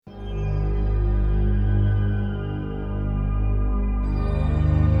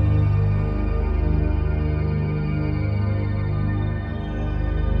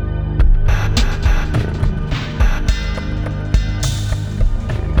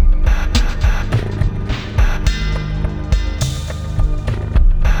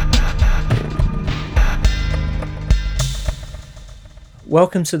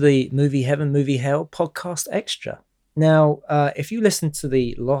Welcome to the Movie Heaven, Movie Hell podcast extra. Now, if you listened to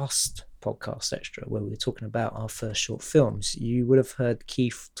the last podcast extra where we were talking about our first short films, you would have heard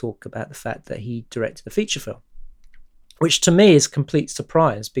Keith talk about the fact that he directed a feature film, which to me is a complete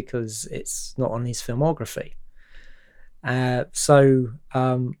surprise because it's not on his filmography. So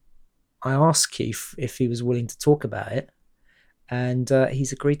I asked Keith if he was willing to talk about it, and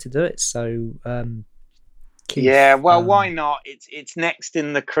he's agreed to do it. So Keith, yeah, well, why not? It's next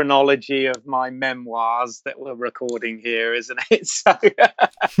in the chronology of my memoirs that we're recording here, isn't it? So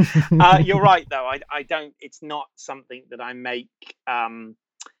you're right, though. I don't. It's not something that I make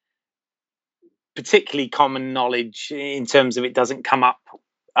particularly common knowledge in terms of. It doesn't come up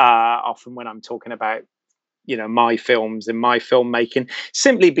often when I'm talking about my films and my filmmaking,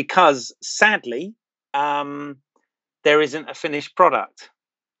 simply because sadly there isn't a finished product.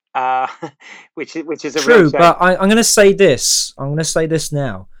 Which is a true, real shame. But I'm going to say this. I'm going to say this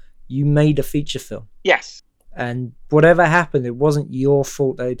now. You made a feature film. Yes. And whatever happened, it wasn't your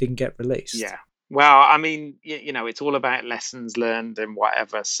fault that it didn't get released. Yeah. Well, I mean, it's all about lessons learned and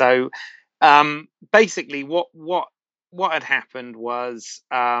whatever. So, basically, what had happened was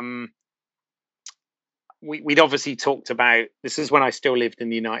we'd obviously talked about. This is when I still lived in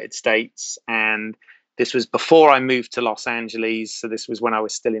the United States, and this was before I moved to Los Angeles. So this was when I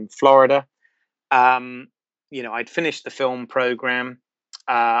was still in Florida. I'd finished the film program.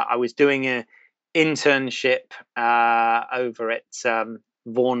 I was doing an internship over at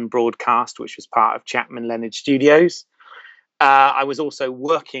Vaughan Broadcast, which was part of Chapman Leonard Studios. I was also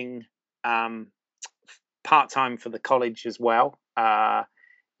working part-time for the college as well,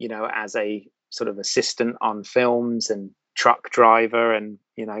 as a sort of assistant on films and truck driver and,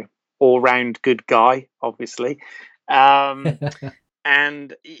 all-round good guy, obviously. And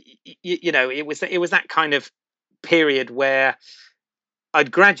it was that kind of period where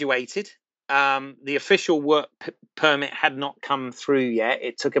I'd graduated. The official work permit had not come through yet.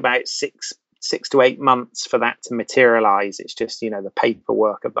 It took about six to 8 months for that to materialize. It's just the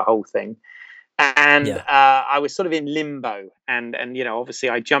paperwork of the whole thing, and I was sort of in limbo. And obviously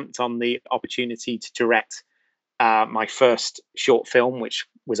I jumped on the opportunity to direct my first short film, which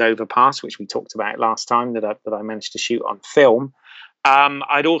was Overpass, which we talked about last time, that I managed to shoot on film.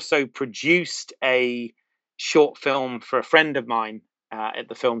 I'd also produced a short film for a friend of mine at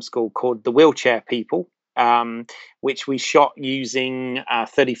the film school called The Wheelchair People, which we shot using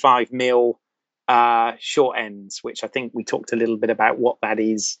 35mm short ends, which I think we talked a little bit about what that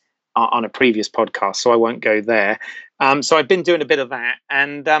is on a previous podcast, so I won't go there. So I've been doing a bit of that.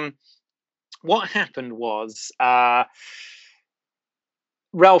 And what happened was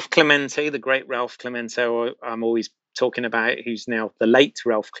Ralph Clemente, the great Ralph Clemente, I'm always talking about, who's now the late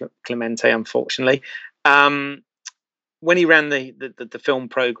Ralph Clemente, unfortunately. When he ran the film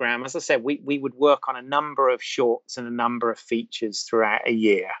program, as I said, we would work on a number of shorts and a number of features throughout a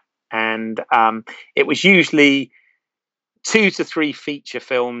year. And it was usually 2 to 3 feature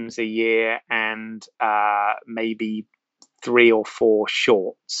films a year and maybe 3 or 4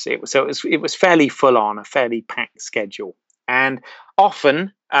 shorts. It was fairly full on, a fairly packed schedule. And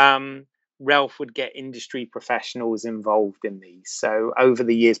often Ralph would get industry professionals involved in these. So over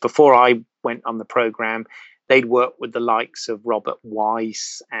the years, before I went on the program, they'd worked with the likes of Robert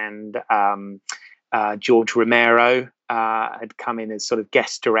Weiss and George Romero had come in as sort of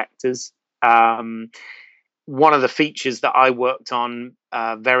guest directors. One of the features that I worked on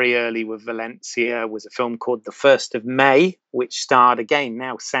very early with Valencia was a film called The 1st of May, which starred, again,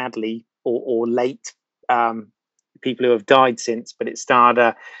 now sadly, or late, people who have died since, but it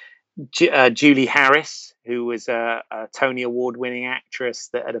starred Julie Harris, who was a Tony Award-winning actress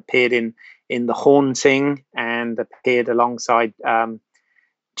that had appeared in The Haunting and appeared alongside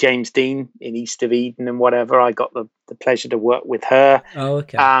James Dean in East of Eden and whatever. I got the pleasure to work with her. Oh,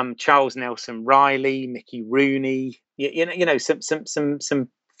 okay. Charles Nelson Riley, Mickey Rooney, some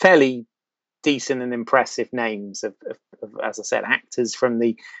fairly decent and impressive names of, as I said, actors from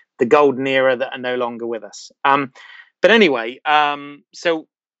the golden era that are no longer with us. But anyway, so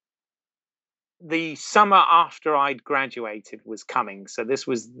the summer after I'd graduated was coming. So this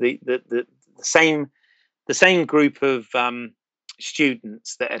was the same group of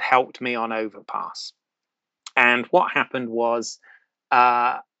students that had helped me on Overpass. And what happened was,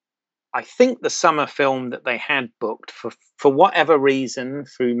 I think the summer film that they had booked, for whatever reason,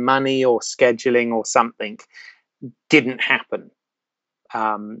 through money or scheduling or something, didn't happen.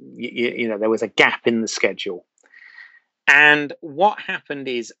 There was a gap in the schedule. And what happened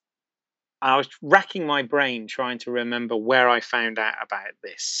is, I was racking my brain trying to remember where I found out about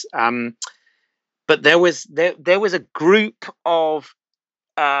this. But there was a group of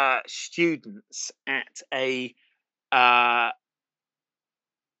students at a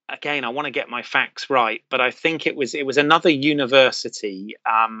again, I want to get my facts right, but I think it was another university.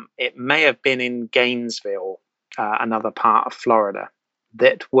 It may have been in Gainesville, another part of Florida,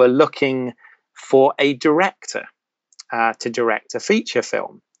 that were looking for a director to direct a feature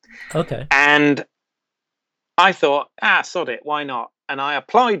film. Okay. And I thought, sod it, why not? And I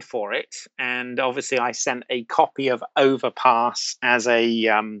applied for it, and obviously I sent a copy of Overpass as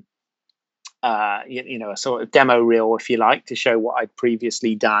a a sort of demo reel, if you like, to show what I'd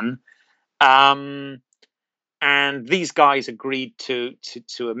previously done. And these guys agreed to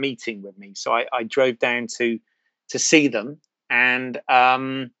a meeting with me, so I drove down to see them, and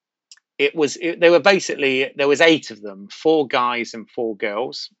they were basically, there was 8 of them, 4 guys and 4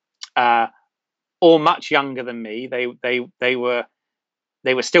 girls, all much younger than me. They were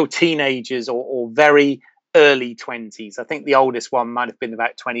still teenagers or very early 20s. I think the oldest one might have been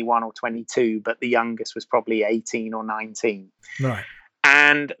about 21 or 22, but the youngest was probably 18 or 19. Right.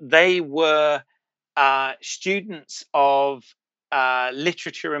 And they were students of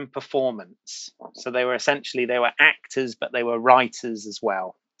literature and performance. So they were actors, but they were writers as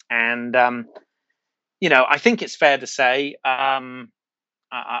well. And I think it's fair to say, I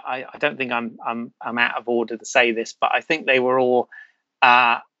don't think I'm out of order to say this, but I think they were all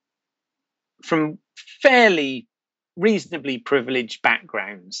from fairly reasonably privileged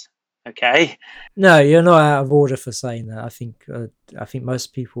backgrounds. Okay. No, you're not out of order for saying that. I think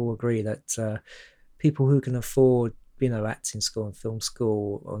most people agree that people who can afford, acting school and film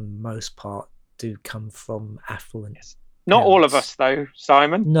school, on most part, do come from affluent. Yes. Not all of us, though,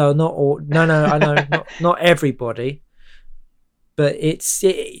 Simon. No, not all. No, I know, not everybody. But it's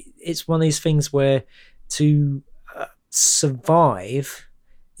one of these things where to survive,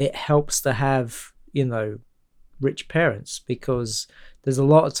 it helps to have rich parents, because there's a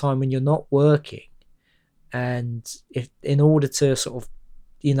lot of time when you're not working, and if in order to sort of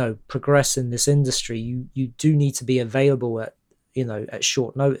progress in this industry, you do need to be available at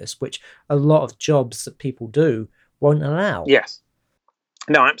short notice, which a lot of jobs that people do won't allow. Yes.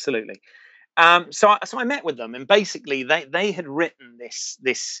 No, absolutely. So I met with them, and basically they had written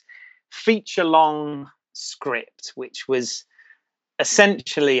this feature long script, which was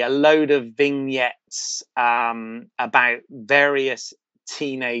essentially a load of vignettes about various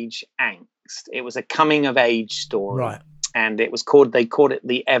teenage angst. It was a coming of age story, right? And they called it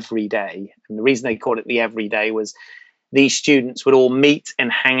The Everyday. And the reason they called it The Everyday was these students would all meet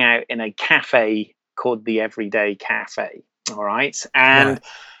and hang out in a cafe called the Everyday Cafe. All right, and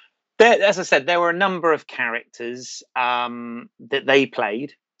as I said, there were a number of characters that they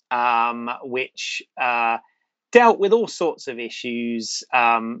played, which dealt with all sorts of issues,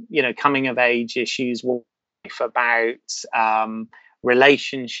 coming of age issues, about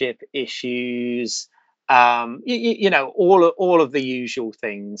relationship issues, all of the usual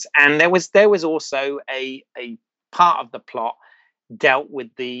things. And there was also a part of the plot dealt with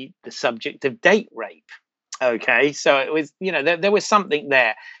the subject of date rape. Okay, so it was, there was something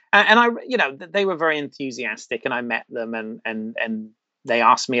there, and I, they were very enthusiastic, and I met them, and they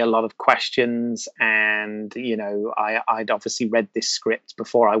asked me a lot of questions, and I'd obviously read this script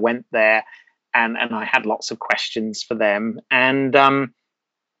before I went there, and I had lots of questions for them, and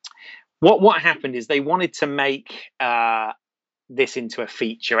what happened is they wanted to make this into a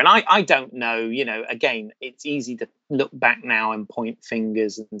feature, and I don't know, again, it's easy to look back now and point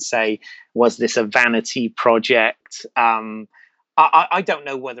fingers and say, was this a vanity project? I don't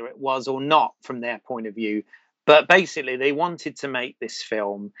know whether it was or not from their point of view, but basically they wanted to make this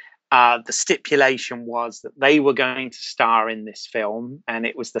film. The stipulation was that they were going to star in this film, and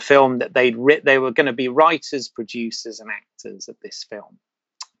it was the film that they were going to be writers, producers, and actors of this film.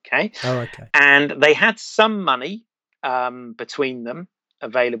 Okay. Oh, okay. And they had some money between them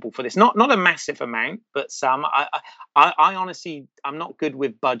available for this. Not a massive amount, but some. I honestly, I'm not good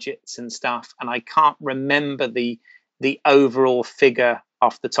with budgets and stuff, and I can't remember the overall figure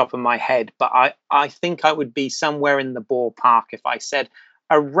off the top of my head. But I think I would be somewhere in the ballpark if I said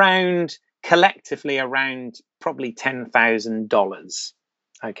collectively around probably $10,000.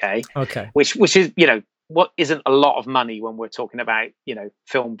 Okay. Okay. Which is, what isn't a lot of money when we're talking about,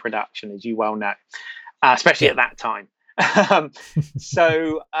 film production, as you well know, especially at that time.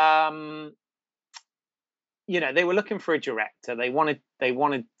 So, they were looking for a director. They wanted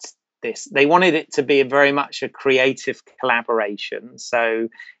this. They wanted it to be very much a creative collaboration. So,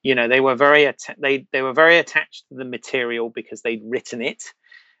 they were very attached to the material because they'd written it.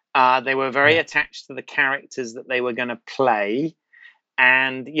 They were very attached to the characters that they were going to play.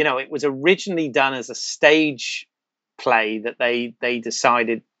 And, it was originally done as a stage play that they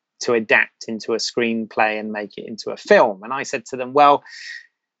decided to adapt into a screenplay and make it into a film. And I said to them, well,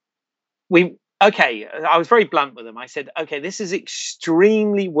 I was very blunt with them. I said, okay, this is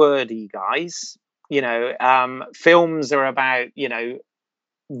extremely wordy, guys. Films are about,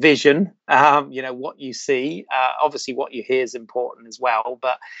 vision, what you see. Obviously, what you hear is important as well.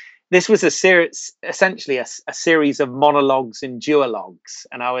 But this was essentially a series of monologues and duologues.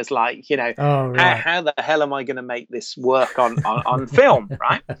 And I was like, Oh, right. how the hell am I going to make this work on film,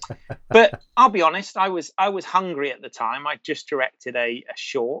 right? But I'll be honest, I was hungry at the time. I just directed a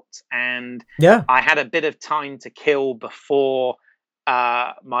short, and Yeah. I had a bit of time to kill before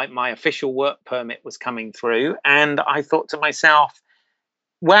my official work permit was coming through. And I thought to myself,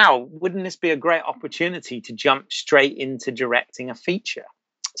 wow, wouldn't this be a great opportunity to jump straight into directing a feature?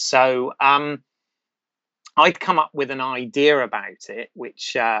 So I'd come up with an idea about it,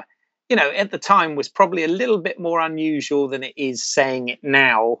 which, at the time was probably a little bit more unusual than it is saying it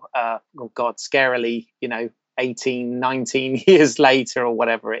now. Oh, God, scarily, 18, 19 years later or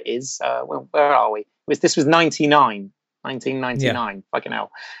whatever it is. Where are we? This was 1999. Yeah. Fucking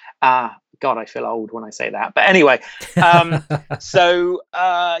hell. God, I feel old when I say that. But anyway, so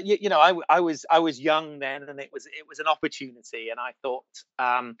I was young then, and it was an opportunity, and I thought,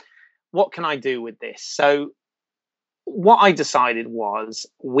 what can I do with this? So what I decided was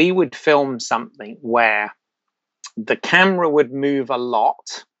we would film something where the camera would move a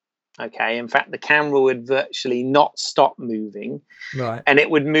lot. Okay, in fact, the camera would virtually not stop moving, right, and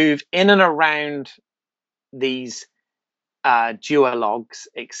it would move in and around these duologues,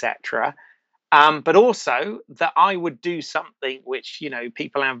 etc. But also that I would do something which,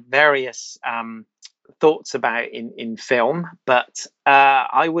 people have various thoughts about in film, but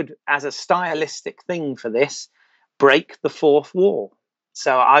I would, as a stylistic thing for this, break the fourth wall.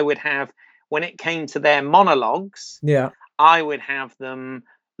 So I would have, when it came to their monologues, I would have them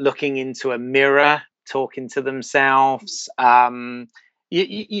looking into a mirror, talking to themselves, doing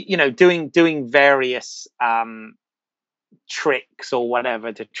various tricks or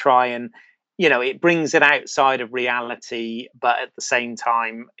whatever to try and, it brings it outside of reality, but at the same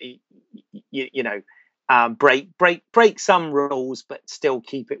time, break some rules, but still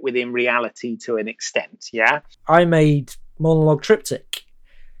keep it within reality to an extent. Yeah. I made Monologue Triptych,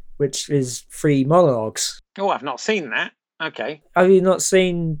 which is 3 monologues. Oh, I've not seen that. Okay. Have you not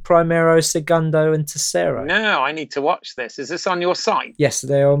seen Primero, Segundo, and Tercero? No, I need to watch this. Is this on your site? Yes,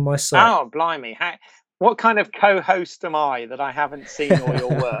 they are on my site. Oh, blimey. What kind of co-host am I that I haven't seen all your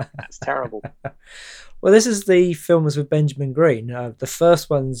work? That's terrible. Well, this is the films with Benjamin Green. The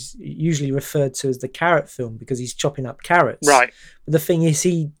first one's usually referred to as the carrot film because he's chopping up carrots. Right. But the thing is,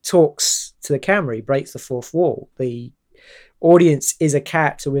 he talks to the camera. He breaks the fourth wall. The audience is a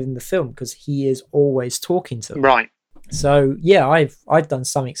character within the film because he is always talking to them. Right. So, yeah, I've done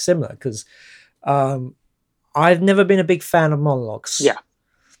something similar because I've never been a big fan of monologues. Yeah.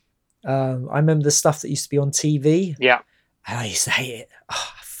 I remember the stuff that used to be on TV. Yeah. I used to hate it.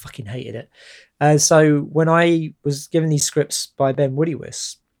 Oh, I fucking hated it. So when I was given these scripts by Ben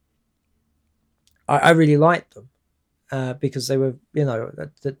Woodywis, I really liked them because they were,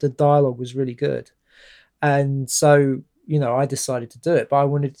 the dialogue was really good. And so, I decided to do it, but I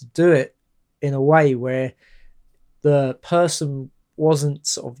wanted to do it in a way where the person wasn't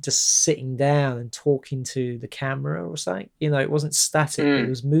sort of just sitting down and talking to the camera or something. It wasn't static. It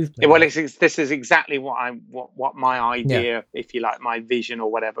was movement. Well, this is exactly what my idea, if you like, my vision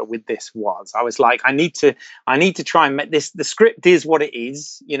or whatever with this was. I was like, I need to try and make this. The script is what it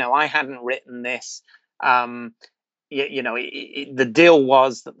is. I hadn't written this. The deal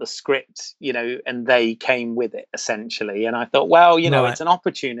was that the script, and they came with it essentially. And I thought, well, Right. it's an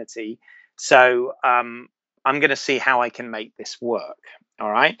opportunity. So I'm going to see how I can make this work. All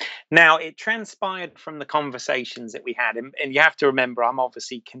right. Now, it transpired from the conversations that we had. And you have to remember, I'm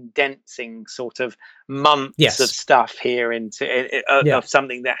obviously condensing sort of months of stuff here into of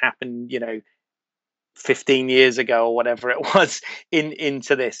something that happened, 15 years ago or whatever it was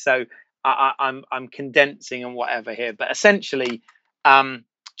into this. So I'm condensing and whatever here. But essentially,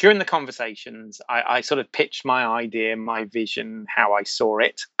 during the conversations, I sort of pitched my idea, my vision, how I saw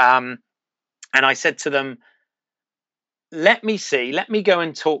it. And I said to them, let me go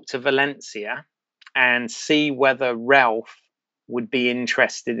and talk to Valencia and see whether Ralph would be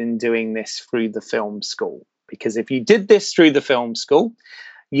interested in doing this through the film school. Because if you did this through the film school,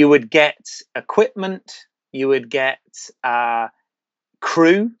 you would get equipment, you would get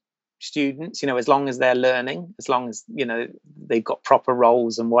crew students, as long as they're learning, as long as, they've got proper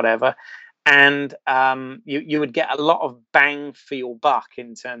roles and whatever. And you would get a lot of bang for your buck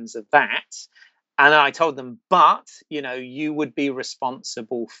in terms of that. And I told them, but you would be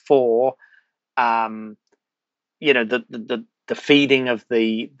responsible for um, the feeding of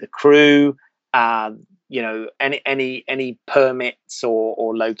the crew, uh, any permits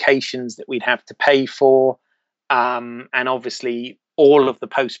or locations that we'd have to pay for, and obviously all of the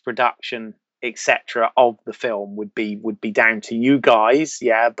post production, etc., of the film would be down to you guys.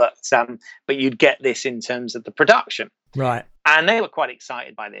 Yeah, but you'd get this in terms of the production. Right. And they were quite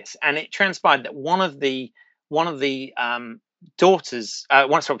excited by this. And it transpired that one of the daughters,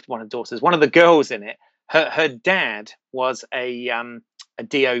 one of the girls in it, her dad was a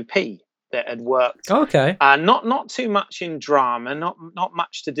DOP that had worked Okay. not too much in drama, not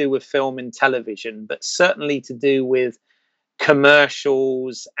much to do with film and television, but certainly to do with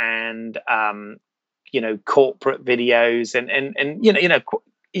commercials and corporate videos and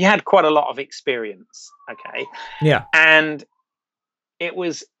he had quite a lot of experience. Okay. Yeah. And it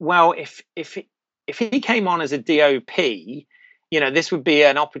was, well, if he came on as a DOP, this would be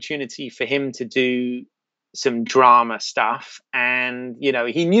an opportunity for him to do some drama stuff. And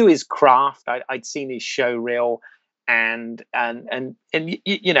he knew his craft. I'd seen his show reel, and that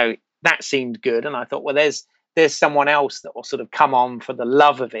seemed good. And I thought, well, there's someone else that will sort of come on for the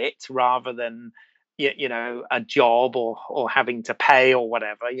love of it rather than a job or having to pay or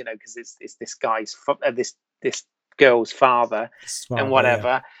whatever, because it's this guy's this girl's father and whatever.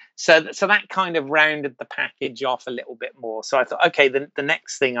 Yeah. So that kind of rounded the package off a little bit more. So I thought, okay, the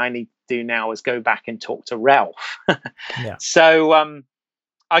next thing I need to do now is go back and talk to Ralph. Yeah. So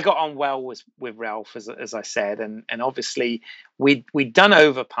I got on well with Ralph, as I said, and obviously we'd done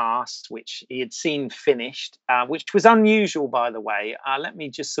Overpass, which he had seen finished, which was unusual, by the way. Let me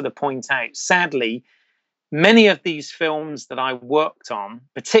just sort of point out, sadly, many of these films that I worked on,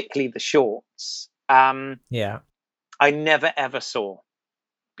 particularly the shorts, Yeah. I never ever saw,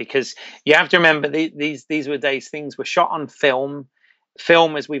 because you have to remember these were days things were shot on film.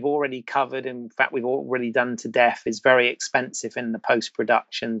 Film, as we've already covered, in fact we've already done to death, is very expensive in the post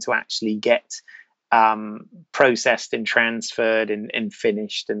production to actually get processed and transferred and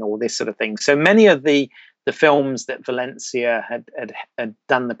finished and all this sort of thing. So many of the films that Valencia had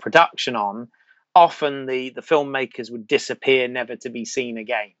done the production on, often the filmmakers would disappear, never to be seen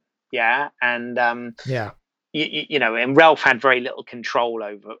again. Yeah, and Yeah. and Ralph had very little control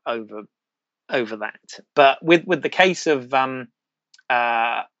over that. But with the case of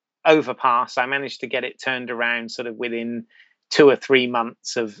Overpass, I managed to get it turned around sort of within 2 or 3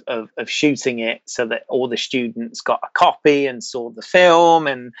 months of shooting it, so that all the students got a copy and saw the film,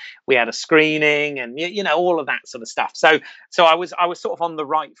 and we had a screening, and all of that sort of stuff. So I was sort of on the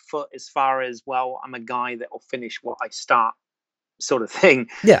right foot as far as, well, I'm a guy that will finish what I start, sort of thing.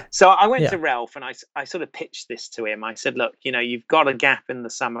 Yeah. So I went Yeah. to Ralph and I sort of pitched this to him. I said, look, you've got a gap in the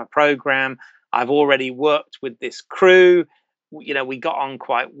summer program. I've already worked with this crew. We got on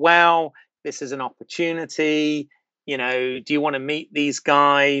quite well. This is an opportunity. Do you want to meet these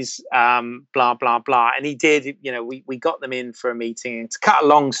guys? Blah, blah, blah. And he did. We got them in for a meeting. And to cut a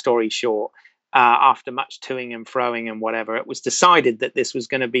long story short, after much toing and froing and whatever, it was decided that this was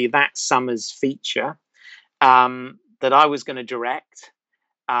going to be that summer's feature. That I was going to direct,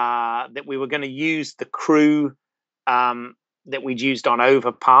 that we were going to use the crew that we'd used on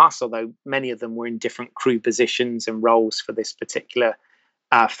Overpass, although many of them were in different crew positions and roles for this particular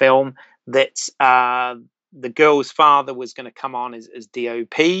film, that the girl's father was going to come on as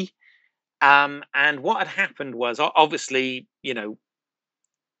DOP. And what had happened was, obviously,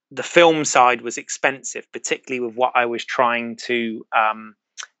 the film side was expensive, particularly with what I was trying to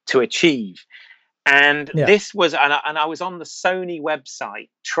achieve. And this was, and I was on the Sony website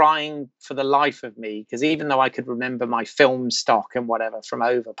trying for the life of me, because even though I could remember my film stock and whatever from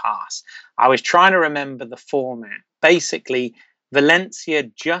Overpass, I was trying to remember the format. Basically, Valencia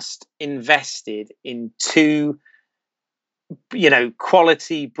just invested in 2,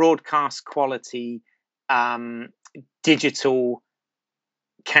 broadcast quality digital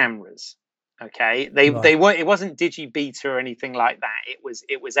cameras. Okay, they weren't. It wasn't DigiBeta or anything like that. It was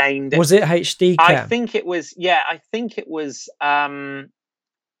aimed. Was it HD cam? I think it was. Yeah, I think it was the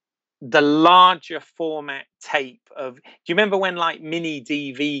larger format tape of. Do you remember when like Mini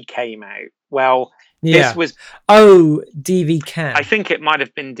DV came out? Well, this was. Oh, DV cam. I think it might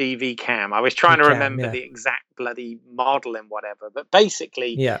have been DV cam. I was trying to remember the exact bloody model and whatever, but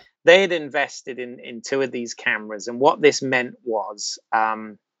basically, they had invested in 2 of these cameras, and what this meant was.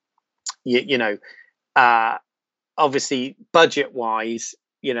 Obviously budget wise,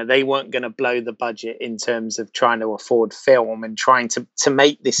 they weren't going to blow the budget in terms of trying to afford film and trying to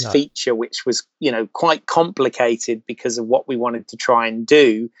make this feature, which was, quite complicated because of what we wanted to try and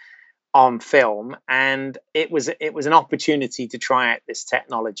do, on film, and it was an opportunity to try out this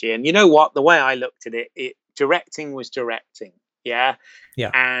technology. And you know what? The way I looked at it, directing was directing. Yeah.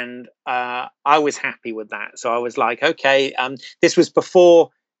 Yeah. And I was happy with that. So I was like, okay, this was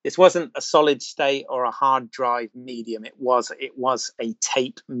before. This wasn't a solid state or a hard drive medium. It was a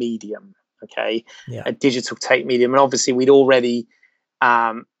tape medium. Okay, Yeah. a digital tape medium, and obviously we'd already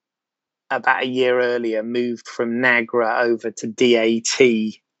about a year earlier moved from Nagra over to DAT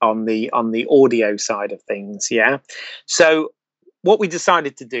on the audio side of things. Yeah. So what we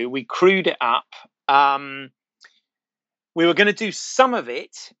decided to do, we crewed it up. We were going to do some of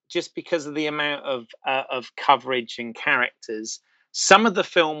it just because of the amount of coverage and characters. Some of the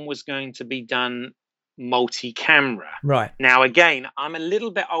film was going to be done multi-camera. Right. Now, again, I'm a little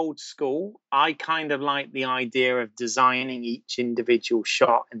bit old school. I kind of like the idea of designing each individual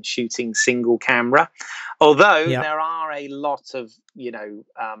shot and shooting single camera. Although there are a lot of,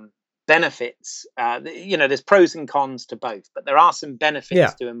 benefits. There's pros and cons to both, but there are some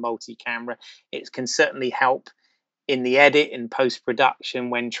benefits doing multi-camera. It can certainly help in the edit and post-production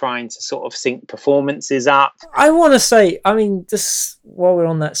when trying to sort of sync performances up. I want to say, I mean, just while we're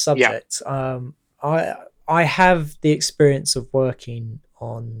on that subject, I have the experience of working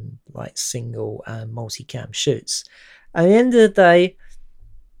on like single and multicam shoots. At the end of the day,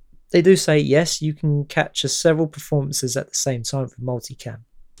 they do say, yes, you can capture several performances at the same time with multicam.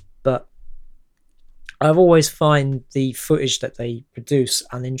 But I've always find the footage that they produce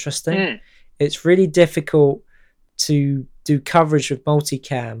uninteresting. It's really difficult to do coverage with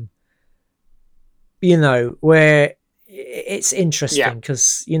multicam, where it's interesting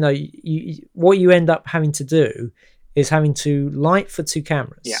because, what you end up having to do is having to light for two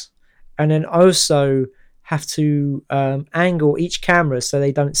cameras and then also have to angle each camera so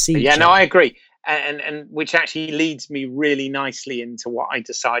they don't see each other. I agree. And which actually leads me really nicely into what I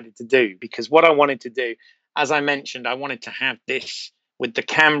decided to do, because what I wanted to do, as I mentioned, I wanted to have this with the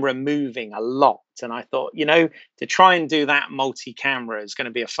camera moving a lot. And I thought, to try and do that multi-camera is going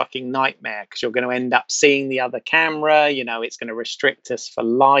to be a fucking nightmare, because you're going to end up seeing the other camera, it's going to restrict us for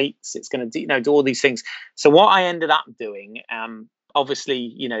lights. It's going to do all these things. So what I ended up doing,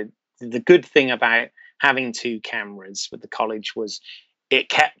 obviously, the good thing about having two cameras with the college was it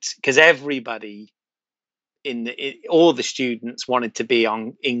kept, because everybody all the students wanted to be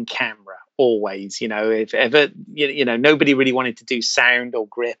in camera always. If ever, nobody really wanted to do sound or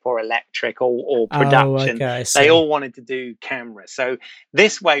grip or electric or production. They all wanted to do camera. So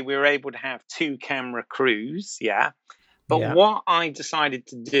this way we were able to have two camera crews. But what I decided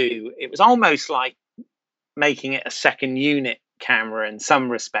to do, it was almost like making it a second unit camera in some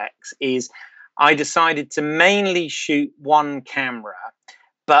respects, is I decided to mainly shoot one camera,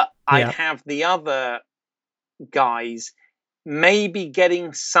 but I'd have the other guys maybe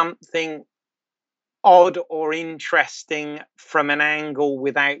getting something odd or interesting from an angle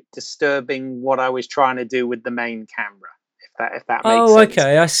without disturbing what I was trying to do with the main camera, if that makes sense.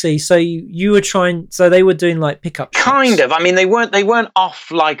 Okay, I see. So you were trying, so they were doing like pickup shots. Kind of. I mean, they weren't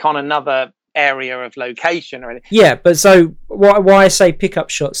off like on another area of location or anything. Yeah, but so why I say pickup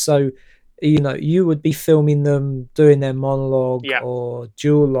shots, so you would be filming them doing their monologue or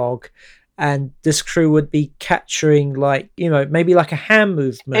duologue, and this crew would be capturing maybe like a hand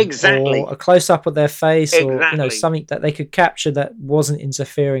movement or a close-up of their face or something that they could capture that wasn't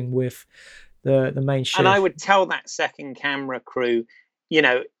interfering with the main shoot. And I would tell that second camera crew,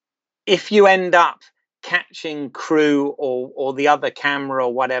 if you end up catching crew or the other camera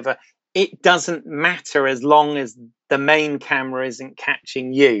or whatever, it doesn't matter as long as the main camera isn't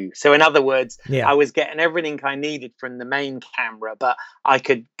catching you. So in other words, I was getting everything I needed from the main camera, but I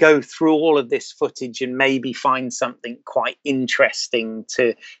could go through all of this footage and maybe find something quite interesting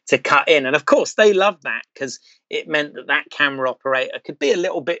to cut in. And of course, they loved that, because it meant that camera operator could be a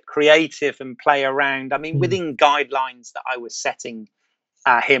little bit creative and play around. I mean, within guidelines that I was setting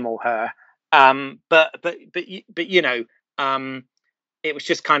him or her. But it was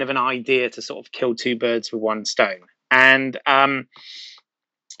just kind of an idea to sort of kill two birds with one stone. And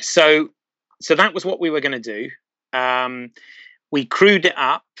so that was what we were going to do. We crewed it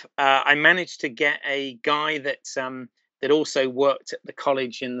up. I managed to get a guy that also worked at the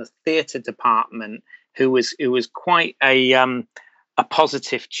college in the theatre department, who was quite a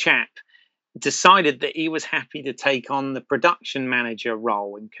positive chap. Decided that he was happy to take on the production manager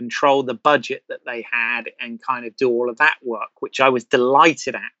role and control the budget that they had and kind of do all of that work, which I was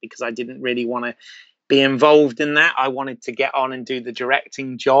delighted at, because I didn't really want to be involved in that. I wanted to get on and do the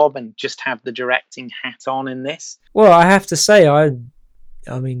directing job and just have the directing hat on in this. Well, I have to say, I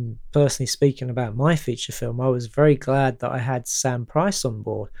mean, personally speaking about my feature film, I was very glad that I had Sam Price on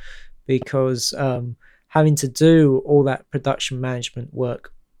board, because having to do all that production management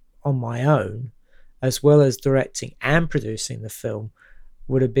work on my own, as well as directing and producing the film,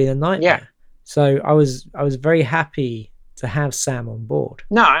 would have been a Yeah. nightmare. So I was very happy to have Sam on board.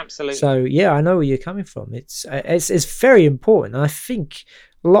 No, absolutely. So yeah, I know where you're coming from. It's very important. I think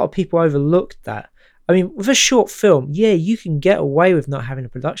a lot of people overlooked that. I mean, with a short film, yeah, you can get away with not having a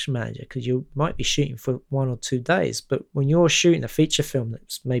production manager because you might be shooting for 1 or 2 days. But when you're shooting a feature film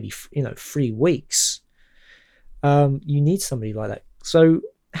that's maybe 3 weeks, you need somebody like that. So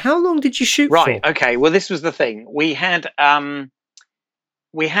how long did you shoot for? Right. Okay. Well, this was the thing. We had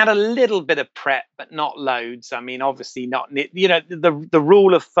a little bit of prep, but not loads. I mean, obviously not. The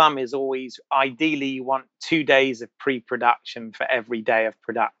rule of thumb is always ideally you want 2 days of pre-production for every day of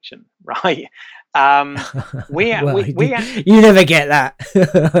production, right? Well, you never get that.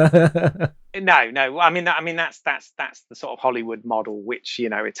 No. I mean that's the sort of Hollywood model, which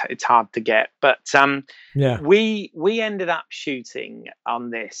it's hard to get. But yeah, we ended up shooting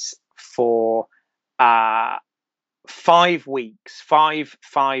on this for 5 weeks,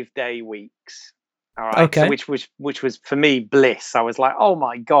 5-day weeks. All right. Okay. So which was for me bliss. I was like, oh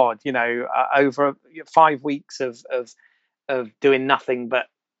my God, over 5 weeks of doing nothing but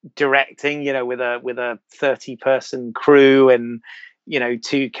directing, with a 30-person crew and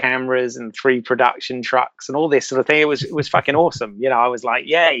 2 cameras and 3 production trucks and all this sort of thing. It was fucking awesome. I was like,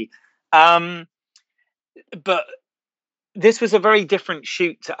 yay. But this was a very different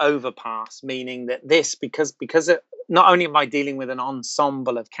shoot to Overpass, meaning that because not only am I dealing with an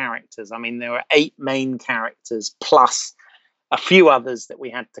ensemble of characters, I mean, there were 8 main characters plus a few others that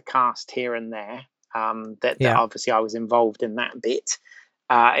we had to cast here and there. That obviously I was involved in that bit.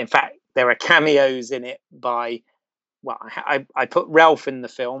 In fact, there are cameos in it by, well, I put Ralph in the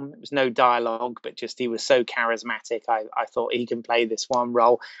film. It was no dialogue, but just he was so charismatic. I thought he can play this one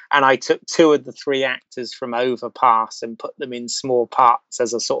role. And I took 2 of the 3 actors from Overpass and put them in small parts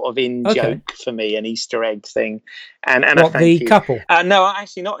as a sort of in-joke for me, an Easter egg thing. And what, the couple? No,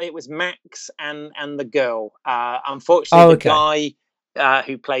 actually not. It was Max and the girl. Unfortunately, the guy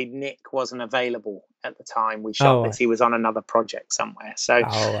who played Nick wasn't available at the time we shot this. He was on another project somewhere. So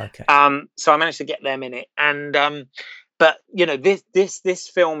so I managed to get them in it. And but this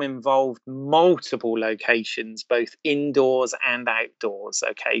film involved multiple locations, both indoors and outdoors.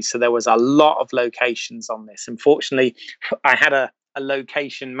 Okay, so there was a lot of locations on this. Unfortunately, I had a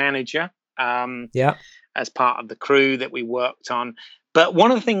location manager as part of the crew that we worked on. But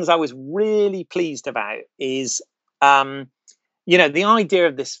one of the things I was really pleased about is the idea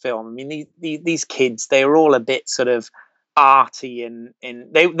of this film. I mean, these kids, they were all a bit sort of arty and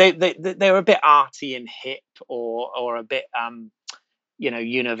they were a bit arty and hip or a bit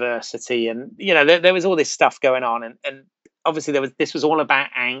university, and there was all this stuff going on, and obviously this was all about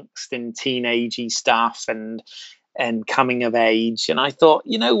angst and teenagey stuff and coming of age. And I thought,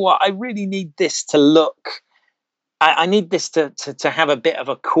 what, I really need this to look, I need this to have a bit of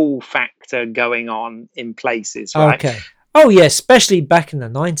a cool factor going on in places, right? Okay. Oh yeah, especially back in the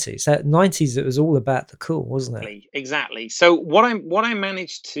 90s. That 90s, it was all about the cool, wasn't it? Exactly. So what I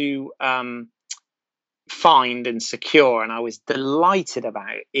managed to find and secure, and I was delighted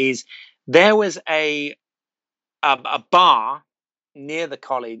about, is there was a bar near the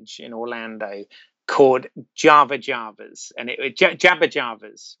college in Orlando called Java Javas, and it was Jabba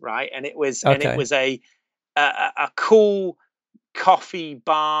Javas, right? And it was a cool coffee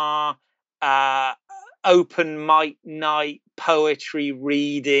bar, open mic night, poetry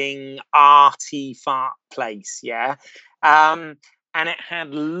reading, arty fart place, and it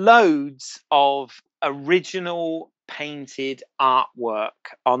had loads of original painted artwork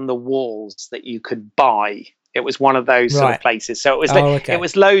on the walls that you could buy. It was one of those sort of places. So it was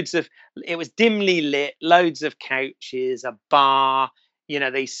it was dimly lit, loads of couches, a bar.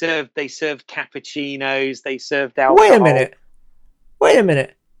 They served cappuccinos, they served alcohol. Wait a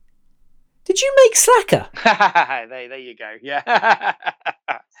minute. Did you make Slacker? There you go. Yeah.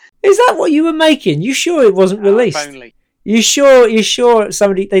 Is that what you were making? You sure it wasn't released? If only. You sure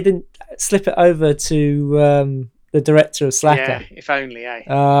they didn't slip it over to the director of Slacker? Yeah, if only,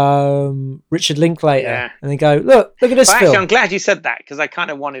 Richard Linklater, and they go, look at this film. Actually, I'm glad you said that, because I kind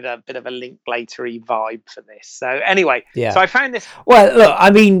of wanted a bit of a Linklater-y vibe for this. So anyway, so I found this. Well, look,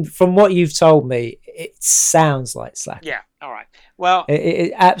 I mean, from what you've told me, it sounds like Slacker. Yeah. All right. Well,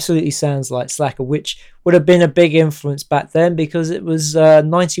 it absolutely sounds like Slacker, which would have been a big influence back then, because it was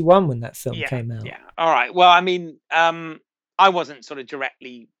 91 when that film came out. Yeah. All right. Well, I mean, I wasn't sort of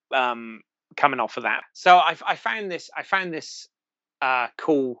directly coming off of that, so I found this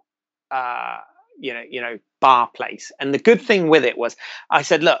cool, bar place. And the good thing with it was, I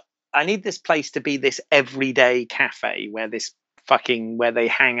said, look, I need this place to be this everyday cafe where they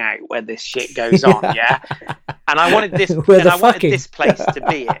hang out, where this shit goes on, yeah. And I wanted this, Where and the I wanted fucking this place to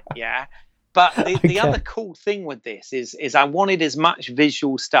be it, yeah. But the other okay. cool thing with this is I wanted as much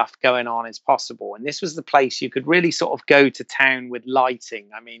visual stuff going on as possible, and this was the place you could really sort of go to town with lighting.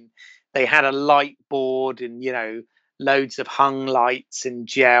 I mean, they had a light board and loads of hung lights and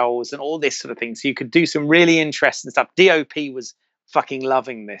gels and all this sort of thing, so you could do some really interesting stuff. DOP was fucking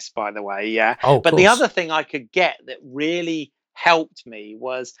loving this, by the way, yeah. Oh, of But the course. other thing I could get that really helped me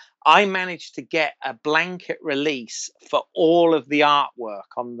was I managed to get a blanket release for all of the artwork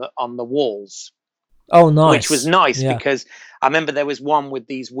on the walls, Oh, which was nice. nice Yeah. because I remember there was one with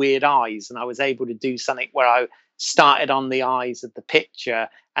these weird eyes, and I was able to do something where I started on the eyes of the picture,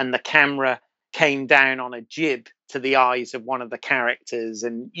 and the camera came down on a jib to the eyes of one of the characters,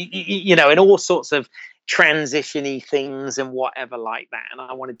 and and all sorts of transitiony things and whatever like that. And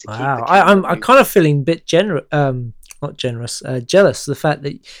I wanted to keep the Wow. camera I'm moving. kind of feeling a bit generous. Not generous. Jealous. The fact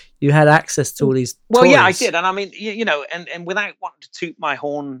that you had access to all these Well, yeah, I toys. did, and I mean, and without wanting to toot my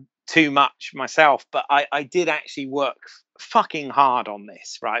horn too much myself, but I did actually work fucking hard on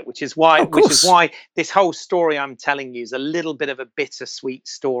this, right? Of Which is course. why this whole story I'm telling you is a little bit of a bittersweet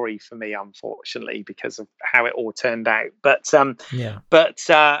story for me, unfortunately, because of how it all turned out. Yeah. But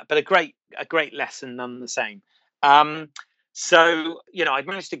a great lesson none the same. Um, so I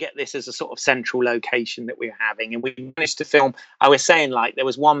managed to get this as a sort of central location that we were having, and we managed to film. I was saying, like, there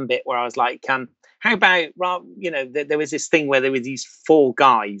was one bit where I was like, how about, there was this thing where there were these four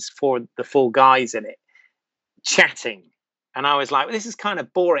guys in it chatting, and I was like, well, this is kind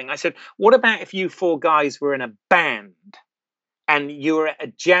of boring. I said, what about if you four guys were in a band and you were at a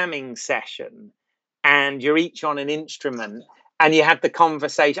jamming session and you're each on an instrument and you have the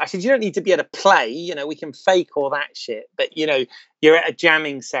conversation. I said, you don't need to be at a play, we can fake all that shit, but you're at a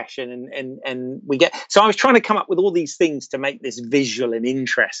jamming session and we get. So I was trying to come up with all these things to make this visual and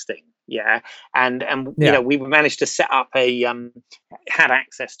interesting. Yeah. And Yeah. we managed to set up had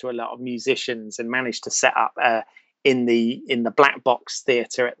access to a lot of musicians and managed to set up in the Black Box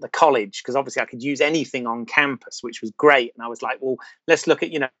Theatre at the college, because obviously I could use anything on campus, which was great. And I was like, well, let's look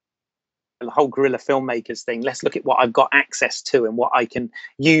at the whole guerrilla filmmakers thing. Let's look at what I've got access to and what I can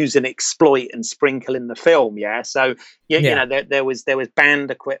use and exploit and sprinkle in the film. Yeah. So Yeah. there was band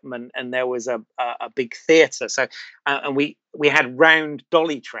equipment, and there was a big theater. So and we had round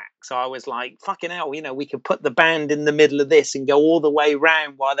dolly tracks. So I was like, fucking hell, we could put the band in the middle of this and go all the way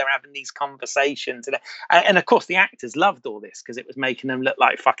round while they're having these conversations. And of course the actors loved all this because it was making them look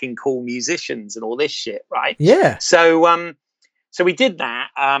like fucking cool musicians and all this shit, right? Yeah. So we did that.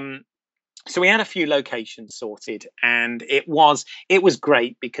 So we had a few locations sorted, and it was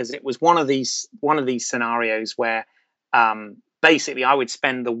great because it was one of these scenarios where basically I would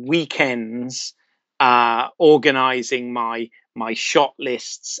spend the weekends organizing my shot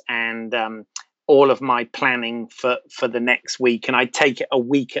lists and all of my planning for the next week, and I'd take it a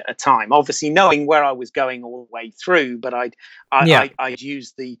week at a time, obviously knowing where I was going all the way through, but Yeah. I'd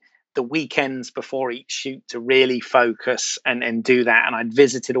use the weekends before each shoot to really focus and do that. And I'd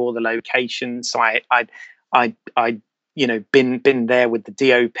visited all the locations. So I'd been there with the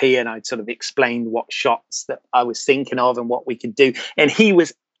DOP, and I'd sort of explained what shots that I was thinking of and what we could do. And he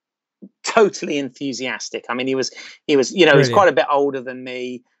was totally enthusiastic. I mean, he was he's quite Brilliant. a bit older than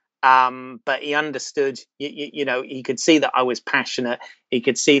me. But he understood, he could see that I was passionate. He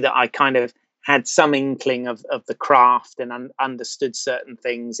could see that I kind of had some inkling of the craft and understood certain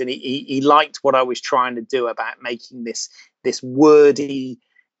things, and he liked what I was trying to do about making this wordy,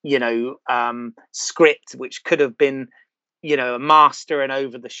 script, which could have been, a master and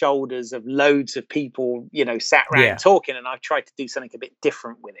over the shoulders of loads of people, sat around Yeah. talking, and I tried to do something a bit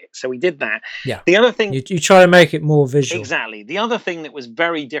different with it. So we did that. Yeah. The other thing, You try to make it more visual. exactly. The other thing that was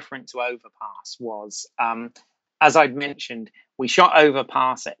very different to Overpass was, as I'd mentioned, we shot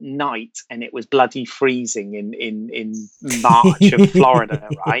Overpass at night, and it was bloody freezing in March of Florida,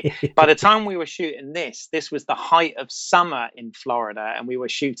 right? By the time we were shooting this was the height of summer in Florida, and we were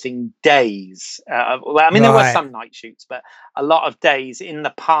shooting days. Well, I mean, there were Right. some night shoots, but a lot of days in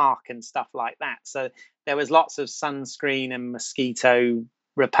the park and stuff like that. So there was lots of sunscreen and mosquito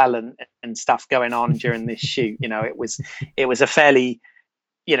repellent and stuff going on during this shoot. It was a fairly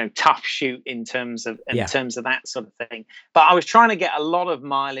tough shoot in terms of Yeah. that sort of thing. But I was trying to get a lot of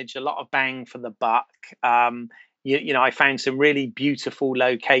mileage, a lot of bang for the buck. I found some really beautiful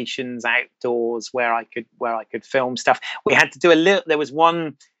locations outdoors where I could film stuff. We had to do there was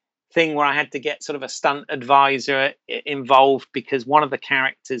one thing where I had to get sort of a stunt advisor involved, because one of the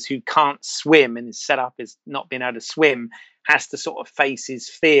characters who can't swim and is set up as not being able to swim has to sort of face his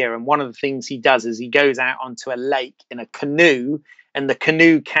fear. And one of the things he does is he goes out onto a lake in a canoe, and the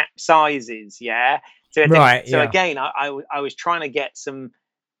canoe capsizes. Yeah. So Right. so Yeah. again, I was trying to get some,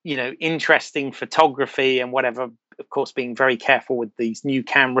 interesting photography and whatever. Of course, being very careful with these new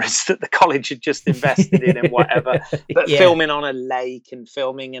cameras that the college had just invested in and whatever. But Yeah. filming on a lake and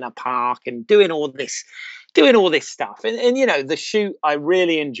filming in a park and doing all this stuff. And the shoot, I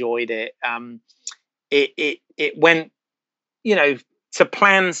really enjoyed it. It went, you know, to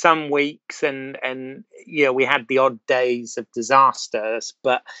plan some weeks, and we had the odd days of disasters,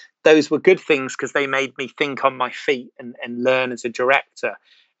 but those were good things because they made me think on my feet and learn as a director.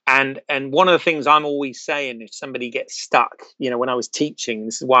 And one of the things I'm always saying, if somebody gets stuck, when I was teaching,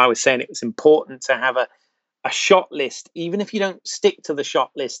 this is why I was saying it was important to have a shot list. Even if you don't stick to the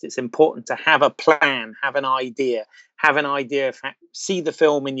shot list, it's important to have a plan, have an idea of see the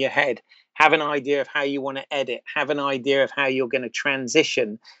film in your head, have an idea of how you want to edit, have an idea of how you're going to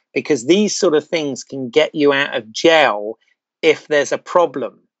transition, because these sort of things can get you out of jail if there's a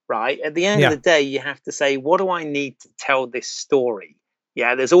problem, right? At the end of Yeah. the day, you have to say, what do I need to tell this story?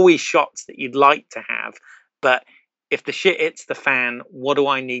 Yeah, there's always shots that you'd like to have, but if the shit hits the fan, what do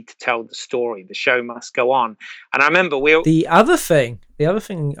I need to tell the story? The show must go on. And I remember The other thing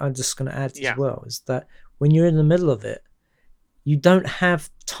I'm just going to add as well is that when you're in the middle of it, you don't have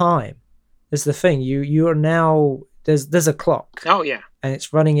time. That's the thing. You are now there's a clock. Oh yeah. And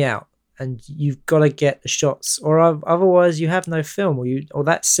it's running out, and you've got to get the shots, or otherwise you have no film, or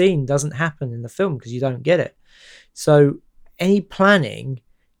that scene doesn't happen in the film because you don't get it. So any planning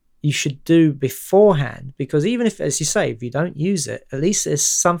you should do beforehand, because even if, as you say, if you don't use it, at least there's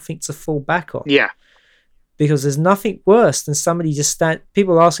something to fall back on. Yeah. Because there's nothing worse than somebody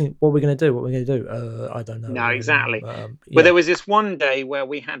people asking, what we're going to do? I don't know. No, exactly. Yeah. But there was this one day where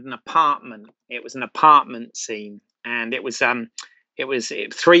we had an apartment. It was an apartment scene, and it was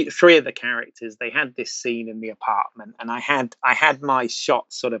three of the characters. They had this scene in the apartment, and I had my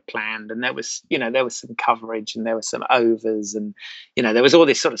shots sort of planned, and there was some coverage, and there was some overs, and there was all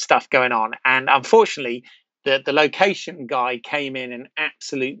this sort of stuff going on. And unfortunately, the location guy came in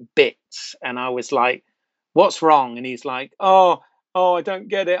absolute bits, and I was like, what's wrong? And he's like, oh, I don't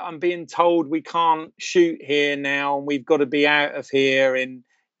get it. I'm being told we can't shoot here now, and we've got to be out of here in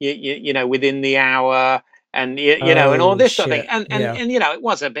within the hour, and and all this sort of thing. And it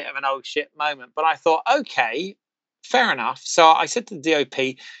was a bit of an oh shit moment, but I thought, okay, fair enough. So I said to the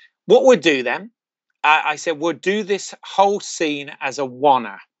DOP, what we'll do then, I said, we'll do this whole scene as a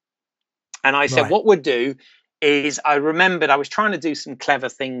oneer. And I said, what we'll do is, I remembered I was trying to do some clever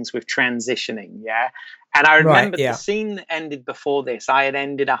things with transitioning, yeah? And I remembered the scene that ended before this, I had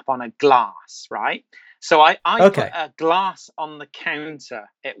ended up on a glass, right? So I put a glass on the counter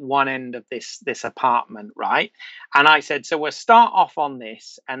at one end of this apartment, right? And I said, so we'll start off on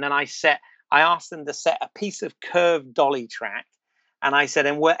this. And then I asked them to set a piece of curved dolly track. And I said,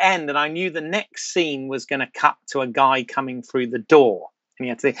 and we'll end. And I knew the next scene was going to cut to a guy coming through the door.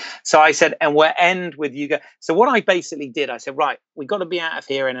 So I said, and we'll end with you go. So what I basically did, I said, right, we've got to be out of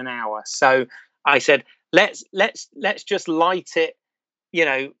here in an hour. So I said, let's just light it,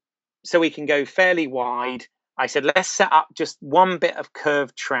 so we can go fairly wide. I said, let's set up just one bit of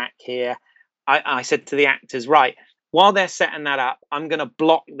curved track here. I said to the actors, right, while they're setting that up, I'm going to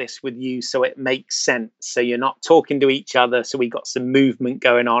block this with you so it makes sense. So you're not talking to each other. So we got some movement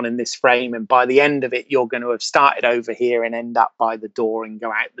going on in this frame. And by the end of it, you're going to have started over here and end up by the door and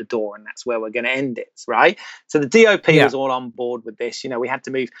go out the door. And that's where we're going to end it, right? So the DOP was all on board with this. We had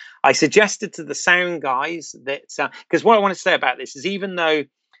to move. I suggested to the sound guys that, because what I want to say about this is, even though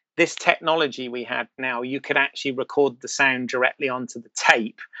this technology we had now, you could actually record the sound directly onto the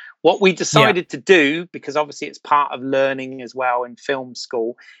tape. What we decided to do, because obviously it's part of learning as well in film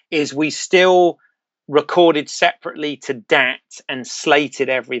school, is we still recorded separately to DAT and slated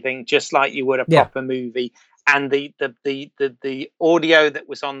everything just like you would a proper movie. And the audio that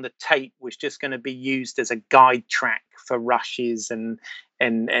was on the tape was just going to be used as a guide track for rushes and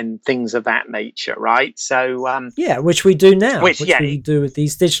things of that nature, right? So which we do now, which we do with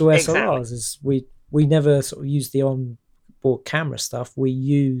these digital SLRs. Is we never sort of use the onboard camera stuff. We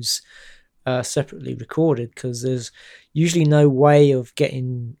use separately recorded, because there's usually no way of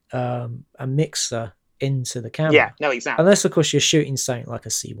getting a mixer into the Yeah, camera. no, exactly. Unless, of course, you're shooting something like a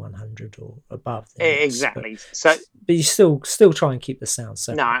C100 or above. Exactly. So, but you still try and keep the sound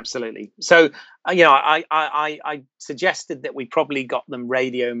separate. no, absolutely. So, I suggested that we probably got them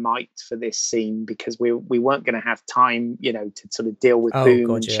radio mic'd for this scene because we weren't going to have time, to sort of deal with Oh, boom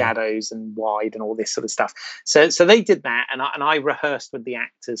God, and yeah. shadows and wide and all this sort of stuff. So they did that, and I rehearsed with the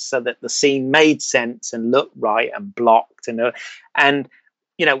actors so that the scene made sense and looked right and blocked and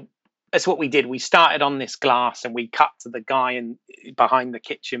that's what we did. We started on this glass and we cut to the guy behind the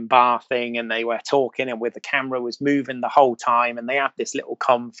kitchen bar thing, and they were talking, and with the camera was moving the whole time, and they have this little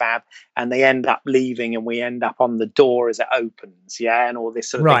confab, and they end up leaving, and we end up on the door as it opens, and all this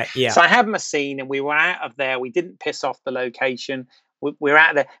sort of Right, thing. yeah. So I had my scene, and we were out of there. We didn't piss off the location. We were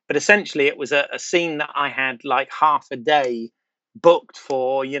out there, but essentially it was a scene that I had like half a day booked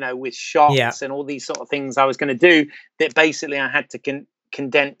for, with shots and all these sort of things I was going to do. That basically I had to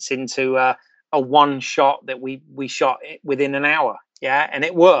condense into a one shot that we shot within an hour, and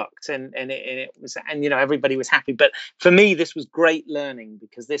it worked, and it was, and everybody was happy. But for me, this was great learning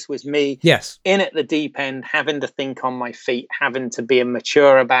because this was me in at the deep end, having to think on my feet, having to be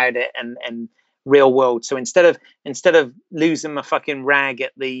mature about it, and real world. So instead of losing my fucking rag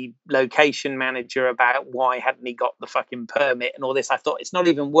at the location manager about why hadn't he got the fucking permit and all this, I thought it's not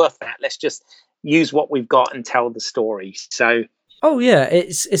even worth that. Let's just use what we've got and tell the story. So oh yeah,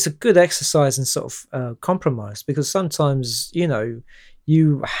 it's a good exercise in sort of compromise, because sometimes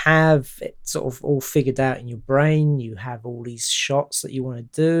you have it sort of all figured out in your brain. You have all these shots that you want to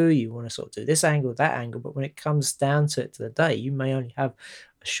do. You want to sort of do this angle, that angle, but when it comes down to it to the day, you may only have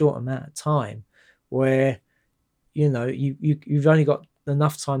a short amount of time where you've only got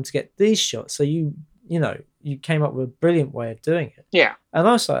enough time to get these shots. So you came up with a brilliant way of doing it. Yeah. And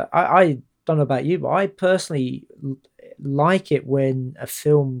also, I don't know about you, but I personally like it when a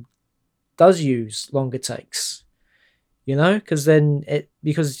film does use longer takes,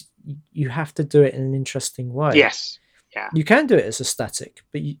 because you have to do it in an interesting way. Yes. Yeah. You can do it as a static,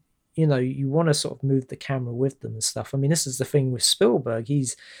 but you want to sort of move the camera with them and stuff. I mean, this is the thing with Spielberg. He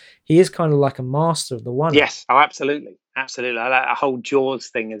is kind of like a master of the one. Yes. Oh, absolutely. Absolutely. That whole Jaws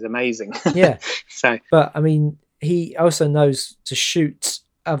thing is amazing. Yeah. So, but I mean, he also knows to shoot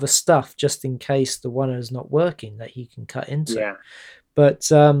other stuff just in case the one is not working that he can cut into. Yeah. But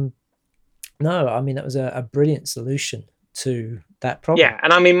no, I mean, that was a brilliant solution to that problem. Yeah,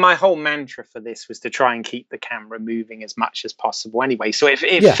 and I mean, my whole mantra for this was to try and keep the camera moving as much as possible anyway. So it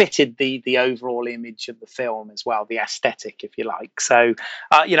fitted the overall image of the film as well, the aesthetic, if you like. So,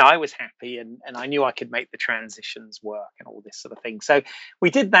 I was happy, and I knew I could make the transitions work and all this sort of thing. So we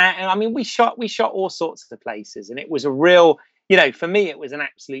did that, and I mean, we shot all sorts of places, and it was a real, for me, it was an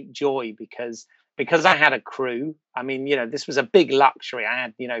absolute joy because I had a crew. I mean, this was a big luxury. I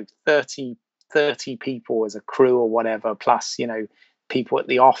had, 30 people as a crew or whatever, plus people at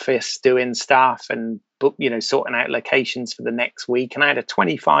the office doing stuff and sorting out locations for the next week, and I had a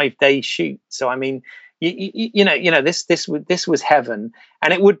 25-day shoot. So I mean, this was heaven.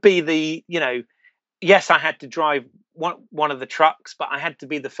 And it would be the yes, I had to drive one of the trucks, but I had to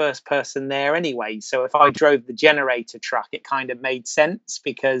be the first person there anyway. So if I drove the generator truck, it kind of made sense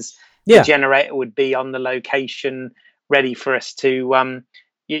because the generator would be on the location ready for us to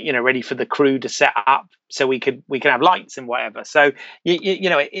ready for the crew to set up so we could have lights and whatever. So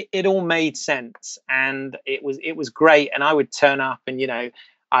it all made sense, and it was great. And I would turn up, and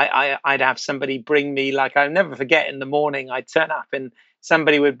I'd have somebody bring me, like, I'll never forget, in the morning I'd turn up and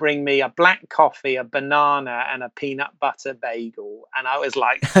somebody would bring me a black coffee, a banana, and a peanut butter bagel, and I was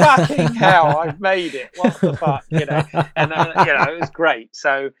like, fucking hell, I've made it, what the fuck, and it was great.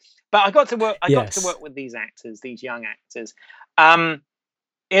 So but I got to work with these actors, these young actors.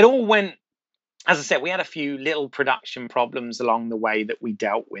 It all went, as I said, we had a few little production problems along the way that we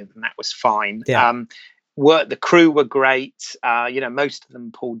dealt with, and that was fine. Yeah. The crew were great. Most of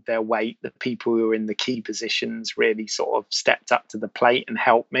them pulled their weight. The people who were in the key positions really sort of stepped up to the plate and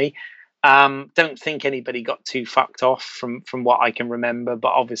helped me. Don't think anybody got too fucked off from what I can remember,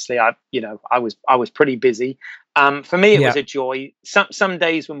 but obviously I was pretty busy. For me, it was a joy. Some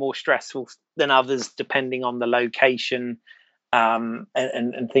days were more stressful than others, depending on the location. And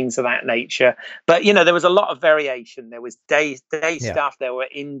things of that nature, but there was a lot of variation. There was day stuff, there were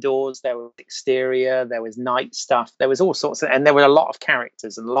indoors, there was exterior, there was night stuff, there was all sorts of, and there were a lot of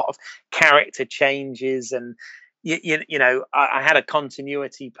characters and a lot of character changes. And I had a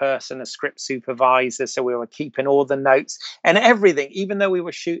continuity person, a script supervisor, so we were keeping all the notes and everything, even though we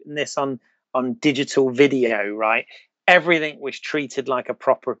were shooting this on digital video, right? everything was treated like a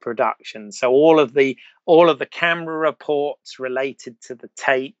proper production. So all of the camera reports related to the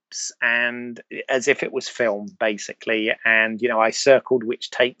tapes, and as if it was film, basically. And I circled which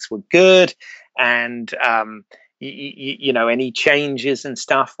takes were good, and any changes and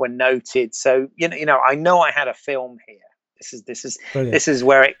stuff were noted. So I know I had a film here. Brilliant. This is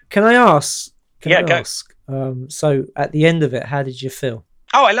where it. Can I ask? Go. So at the end of it, how did you feel?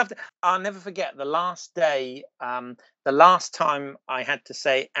 Oh, I loved it. I'll never forget the last day. The last time I had to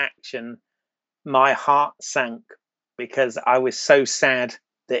say action, my heart sank because I was so sad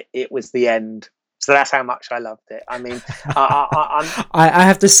that it was the end. So that's how much I loved it. I mean, I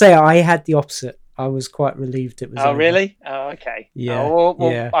have to say, I had the opposite. I was quite relieved it was over. Really? Oh, okay. Yeah.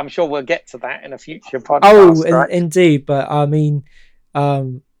 Well, I'm sure we'll get to that in a future podcast. Oh, right? Indeed. But I mean, I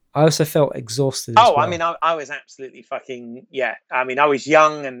also felt exhausted as well. I mean, I was absolutely fucking, yeah. I mean, I was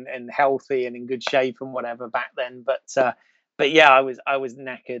young and healthy and in good shape and whatever back then. But yeah, I was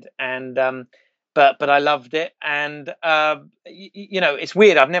knackered, and but I loved it. And it's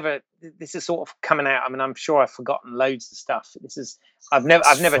weird. This is sort of coming out. I mean, I'm sure I've forgotten loads of stuff. I've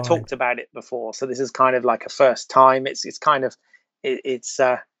never talked about it before, so this is kind of like a first time. It's kind of it's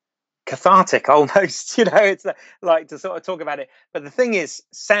cathartic almost. It's like to sort of talk about it. But the thing is,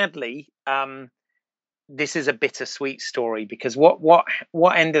 sadly, this is a bittersweet story, because what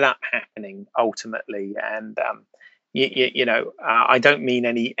ended up happening ultimately, and I don't mean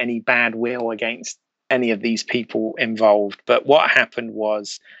any bad will against any of these people involved, but what happened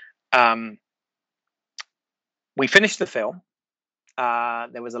was, we finished the film.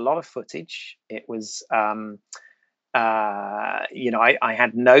 There was a lot of footage. It was I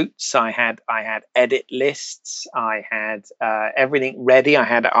had notes, I had edit lists, I had everything ready. I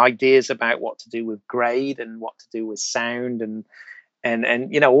had ideas about what to do with grade and what to do with sound, and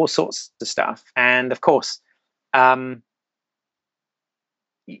all sorts of stuff. And of course, some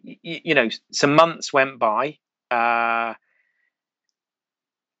months went by.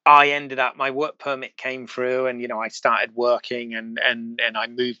 I ended up, my work permit came through, and I started working, and I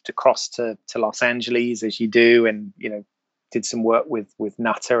moved across to Los Angeles, as you do, and did some work with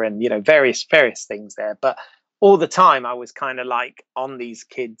Nutter, and various things there. But all the time I was kind of like on these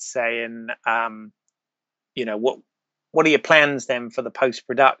kids saying, what are your plans then for the post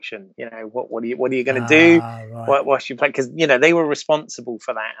production? What are you going to do? Right. What's your plan? Because they were responsible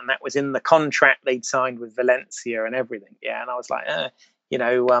for that, and that was in the contract they'd signed with Valencia and everything. Yeah, and I was like,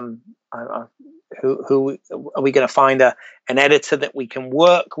 who are we going to find an editor that we can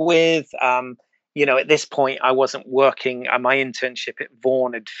work with? At this point, I wasn't working. My internship at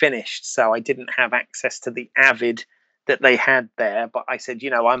Vaughan had finished, so I didn't have access to the Avid that they had there. But I said,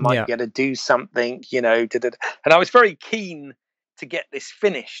 I might be able to do something, and I was very keen to get this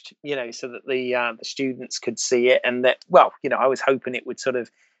finished, so that the students could see it, and that, well, I was hoping it would sort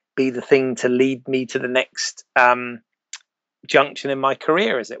of be the thing to lead me to the next junction in my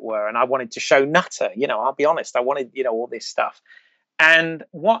career, as it were. And I wanted to show Nutter, I'll be honest, I wanted, all this stuff. And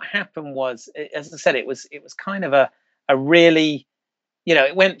what happened was, as I said, it was kind of a really,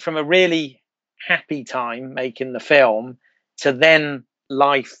 it went from a really happy time making the film to then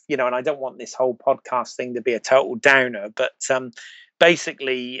life, and I don't want this whole podcast thing to be a total downer, but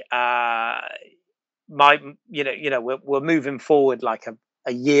basically, we're moving forward, like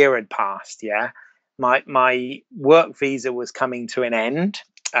a year had passed. Yeah. My work visa was coming to an end.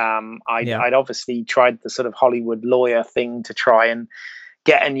 I'd obviously tried the sort of Hollywood lawyer thing to try and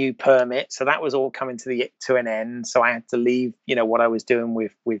get a new permit, so that was all coming to an end. So I had to leave, what I was doing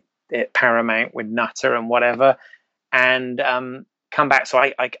with Paramount, with Nutter and whatever, and come back. So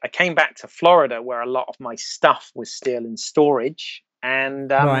I came back to Florida, where a lot of my stuff was still in storage,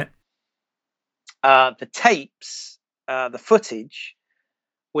 and right. The tapes, the footage,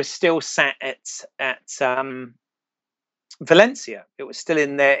 was still sat at Valencia. It was still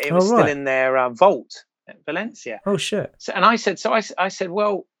in there. It was still in their vault at Valencia. Oh shit! So, and I said,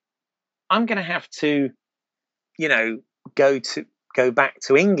 well, I'm going to have to, go back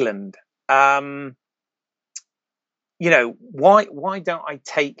to England. Why don't I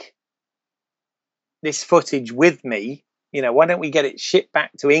take this footage with me? Why don't we get it shipped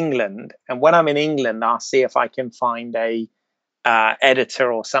back to England? And when I'm in England, I'll see if I can find a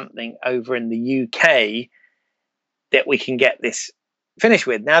editor or something over in the UK that we can get this finished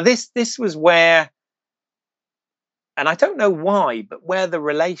with. Now, this was where, and I don't know why, but where the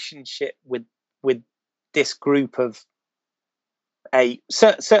relationship with this group of 8,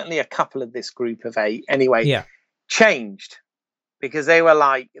 certainly a couple of this group of 8 anyway, changed, because they were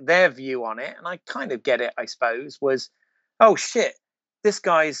like, their view on it, and I kind of get it, I suppose, was, oh shit, this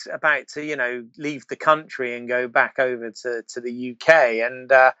guy's about to, leave the country and go back over to the UK,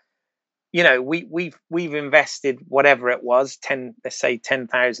 and we've invested whatever it was, let's say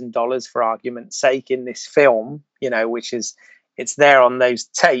 $10,000 for argument's sake in this film, which is, it's there on those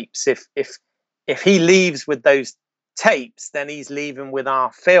tapes. If he leaves with those tapes, then he's leaving with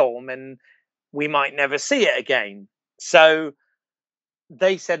our film, and we might never see it again. So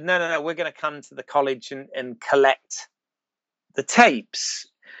they said, no, we're going to come to the college and collect the tapes.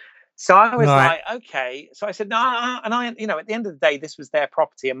 So I was Right. like, okay. So I said, no, and I, at the end of the day, this was their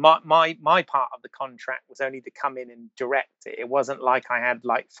property, and my part of the contract was only to come in and direct it. It wasn't like I had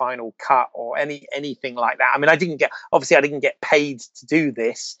like final cut or anything like that. I mean, I didn't get paid to do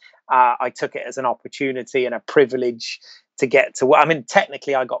this. I took it as an opportunity and a privilege to get to. I mean,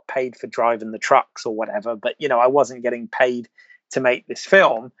 technically, I got paid for driving the trucks or whatever, but I wasn't getting paid to make this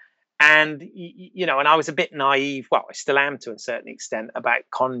film. And and I was a bit naive. Well, I still am to a certain extent about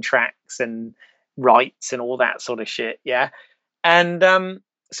contracts and rights and all that sort of shit. Yeah. And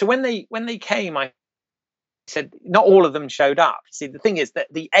so when they came, I said not all of them showed up. See, the thing is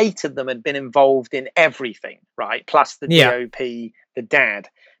that the 8 of them had been involved in everything, right? Plus the Yeah. DOP, the dad.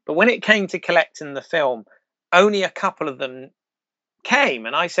 But when it came to collecting the film, only a couple of them came,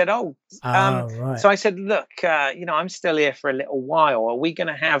 and I said, Right. so I said, look, I'm still here for a little while. Are we going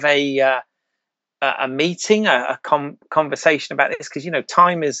to have a meeting, a conversation about this? Because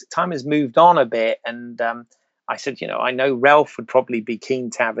time has moved on a bit, and I said, I know Ralph would probably be keen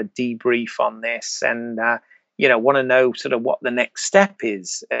to have a debrief on this, and want to know sort of what the next step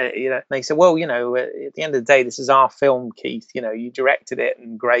is. And they said, well, at the end of the day, this is our film, Keith. You directed it,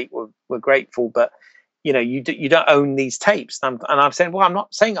 and great, we're grateful, but you don't own these tapes. And I'm saying, well, I'm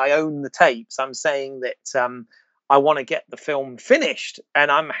not saying I own the tapes. I'm saying that I want to get the film finished,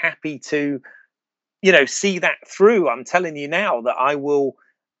 and I'm happy to see that through. I'm telling you now that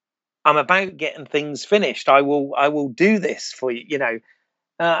I'm about getting things finished. I will do this for you.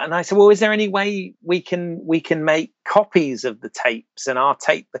 And I said, well, is there any way we can make copies of the tapes, and I'll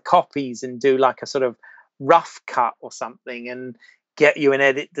take the copies and do like a sort of rough cut or something, and get you an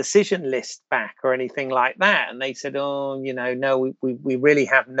edit decision list back or anything like that? And they said, oh, no, we really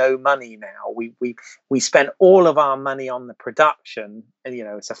have no money now. We spent all of our money on the production, and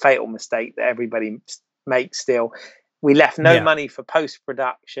it's a fatal mistake that everybody makes still. We left no money for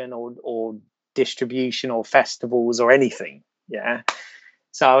post-production or distribution or festivals or anything. Yeah.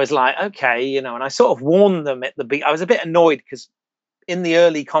 So I was like, okay, and I sort of warned them at the beginning. I was a bit annoyed because in the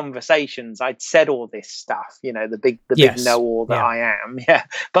early conversations, I'd said all this stuff, the big know-all that I am. Yeah.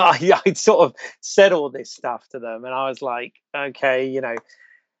 But I'd sort of said all this stuff to them, and I was like, okay,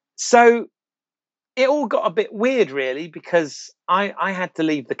 So it all got a bit weird, really, because I had to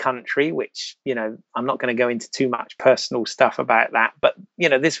leave the country, which, I'm not going to go into too much personal stuff about that. But,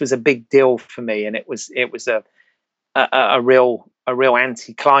 this was a big deal for me. And it was a real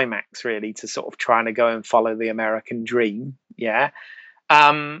anticlimax, really, to sort of trying to go and follow the American dream. Yeah.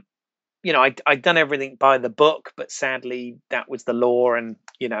 I'd done everything by the book, but sadly that was the law, and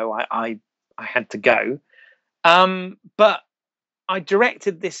I had to go. But I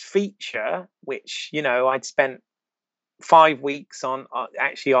directed this feature, which I'd spent 5 weeks on,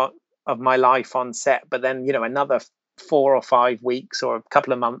 of my life on set, but then another 4 or 5 weeks or a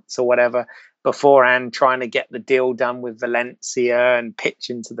couple of months or whatever beforehand, trying to get the deal done with Valencia and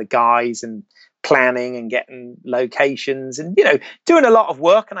pitching to the guys and planning and getting locations and doing a lot of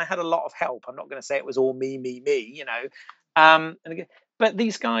work. And I had a lot of help. I'm not going to say it was all me. And again, but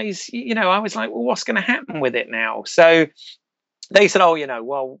these guys, I was like, well, what's going to happen with it now? So they said, oh,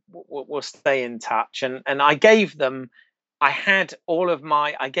 well, we'll stay in touch. And I gave them,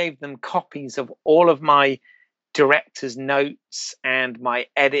 I gave them copies of all of my director's notes and my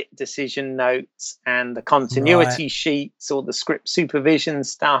edit decision notes and the continuity sheets, or the script supervision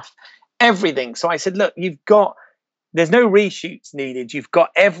stuff, everything. So I said, look, there's no reshoots needed. You've got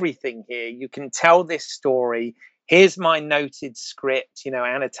everything here. You can tell this story. Here's my noted script,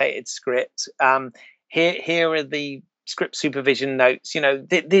 annotated script. Here are the script supervision notes.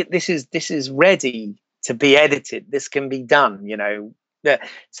 This is ready to be edited. This can be done,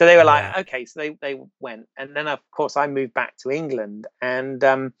 So they were like, okay. So they went, and then of course I moved back to England, and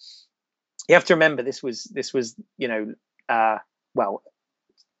you have to remember this was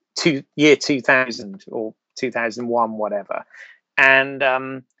year 2000 or 2001, whatever.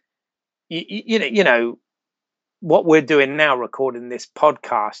 And what we're doing now, recording this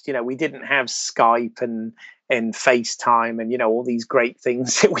podcast, we didn't have Skype and FaceTime and all these great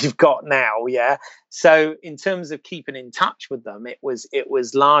things that we've got now. Yeah. So in terms of keeping in touch with them, it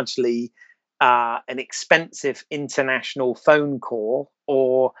was largely an expensive international phone call,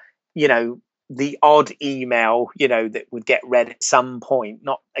 or you know, the odd email, you know, that would get read at some point.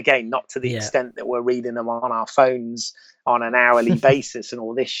 Not to the Yeah. extent that we're reading them on our phones on an hourly basis and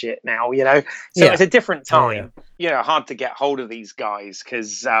all this shit now, you know. So Yeah. it's a different Yeah. Yeah. time. You know, hard to get hold of these guys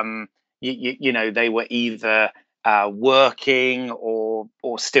because you know, they were either working or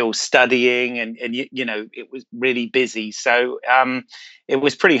still studying, and you know, it was really busy. So it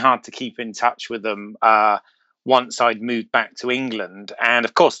was pretty hard to keep in touch with them once I'd moved back to England. And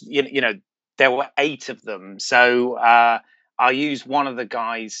of course, you know, there were 8 of them. So I used one of the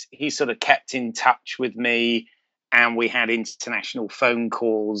guys. He sort of kept in touch with me, and we had international phone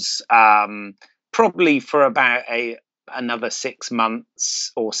calls probably for about another 6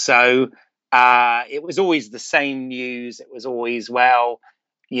 months or so. It was always the same news. It was always, well,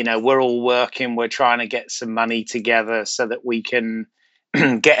 you know, we're all working, we're trying to get some money together so that we can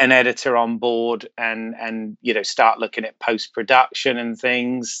get an editor on board, and you know, start looking at post production and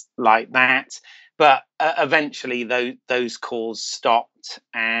things like that. But eventually those calls stopped,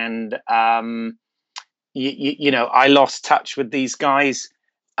 and you know, I lost touch with these guys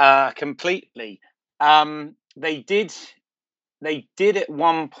completely. They did at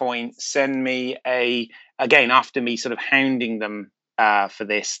one point send me again, after me sort of hounding them for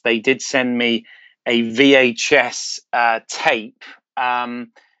this, they did send me a VHS tape,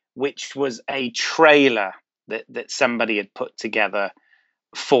 which was a trailer that somebody had put together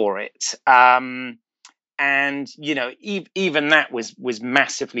for it. And you know, even that was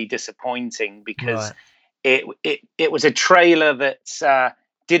massively disappointing, because Right. it was a trailer that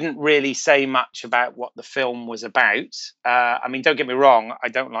didn't really say much about what the film was about. I mean, don't get me wrong, I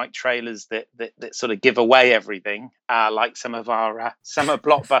don't like trailers that sort of give away everything, like some of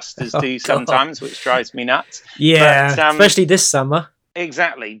blockbusters Oh do God. sometimes, which drives me nuts. But Yeah. Especially this summer.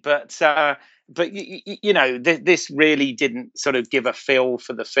 exactly. But you know, this really didn't sort of give a feel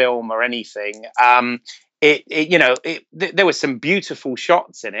for the film or anything. You know, there were some beautiful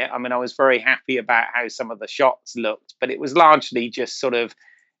shots in it. I mean, I was very happy about how some of the shots looked, but it was largely just sort of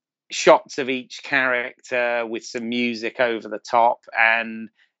shots of each character with some music over the top, and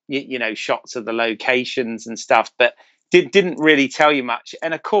you know, shots of the locations and stuff, but didn't really tell you much.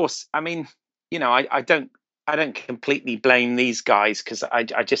 And of course, I mean, you know, I don't completely blame these guys, because I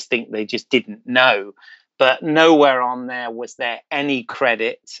just think they just didn't know. But nowhere on there was there any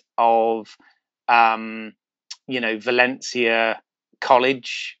credit of um you know, Valencia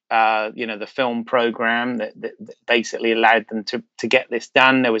College, you know, the film program that basically allowed them to get this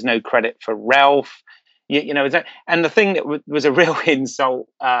done. There was no credit for Ralph. You know, and the thing that was a real insult,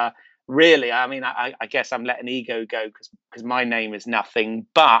 really, I mean, I guess I'm letting ego go, because my name is nothing.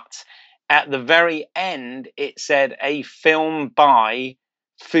 But at the very end, it said a film by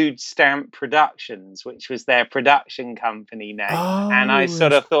Food Stamp Productions, which was their production company name. And I Oh,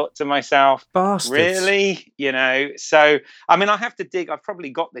 sort of thought to myself, bastards. really? You know, so I mean, I have to dig. I've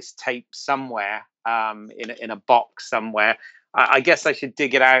probably got this tape somewhere, in a box somewhere. I guess I should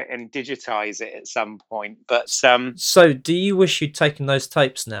dig it out and digitize it at some point. But So, do you wish you'd taken those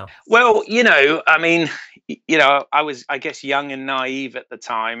tapes now? well, you know, I mean, you know, I was, I guess, young and naive at the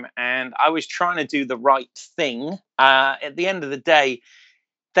time, and I was trying to do the right thing. At the end of the day,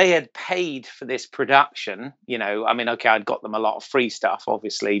 they had paid for this production. You know, I mean, okay, I'd got them a lot of free stuff,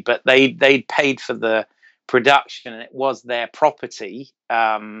 obviously, but they'd paid for the production, and it was their property.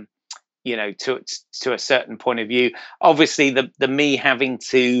 You know, to a certain point of view. Obviously, the me having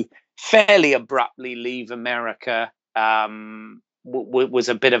to fairly abruptly leave America was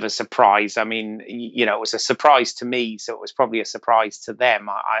a bit of a surprise. I mean, you know, it was a surprise to me, so it was probably a surprise to them.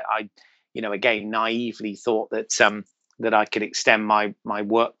 You know, again, naively thought that I could extend my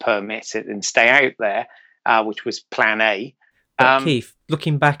work permit and stay out there, which was Plan A. But Um, Keith,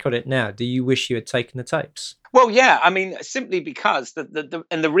 looking back on it now, do you wish you had taken the tapes? well, yeah, I mean, simply because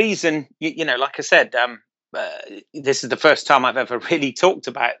the reason, you know, like I said, this is the first time I've ever really talked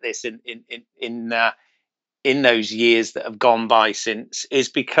about this in those years that have gone by since, is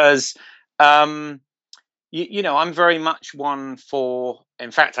because um, you know, I'm very much one for.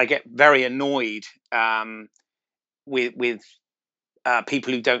 In fact, I get very annoyed with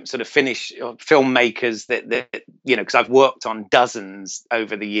people who don't sort of finish, or filmmakers that you know, because I've worked on dozens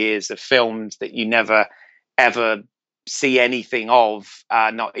over the years of films that you never ever see anything of,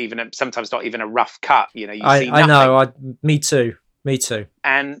 not even sometimes not even a rough cut. You know, you see I know. nothing. Me too. Me too.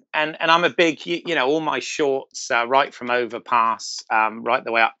 And I'm a big, you know, all my shorts, right from Overpass, right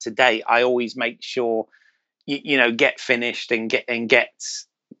the way up to date, I always make sure you know, get finished and get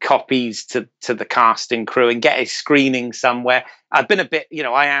copies to the cast and crew and get a screening somewhere. I've been a bit,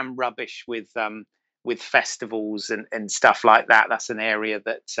 I am rubbish with festivals and stuff like that. That's an area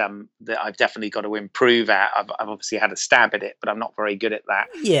that I've definitely got to improve at. I've obviously had a stab at it, but I'm not very good at that.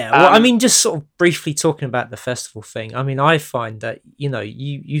 Yeah, well, I mean, just sort of briefly talking about the festival thing. I mean, I find that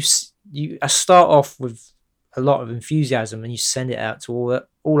you start off with a lot of enthusiasm and you send it out to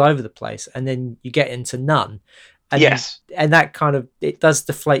all over the place, and then you get into none, and yes, and that kind of, it does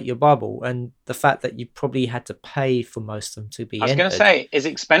deflate your bubble, and the fact that you probably had to pay for most of them to be I was going to entered, say, is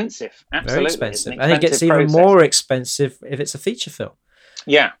expensive. Absolutely, very expensive, it's and it gets even more expensive if it's a feature film.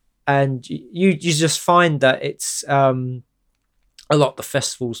 Yeah, and you just find that it's a lot of the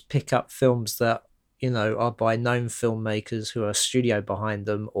festivals pick up films that are by known filmmakers who are studio behind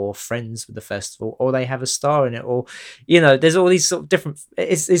them or friends with the festival, or they have a star in it, or there's all these sort of different,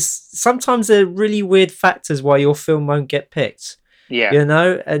 it's sometimes there are really weird factors why your film won't get picked.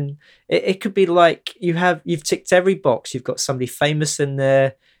 And it could be like you've ticked every box, you've got somebody famous in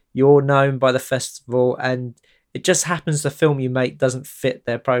there, you're known by the festival, and it just happens the film you make doesn't fit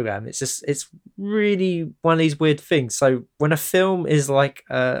their program. It's really one of these weird things. So when a film is like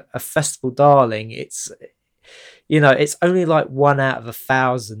a festival darling, it's only like 1 out of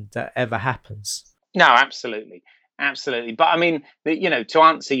 1,000 that ever happens. No, absolutely. But I mean, to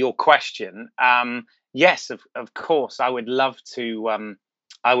answer your question, yes, of course, I would love to.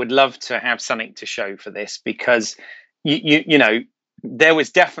 I would love to have something to show for this, because there was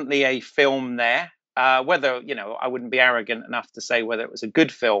definitely a film there. Whether I wouldn't be arrogant enough to say whether it was a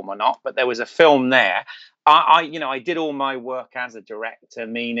good film or not, but there was a film there. I did all my work as a director,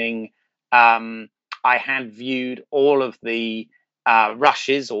 meaning I had viewed all of the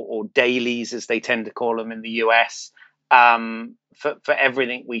rushes or dailies, as they tend to call them in the US, for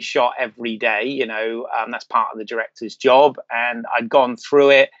everything we shot every day. That's part of the director's job, and I'd gone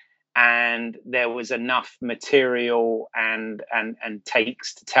through it, and there was enough material and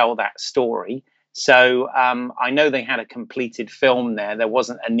takes to tell that story. So I know they had a completed film there. There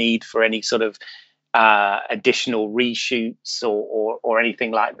wasn't a need for any sort of additional reshoots or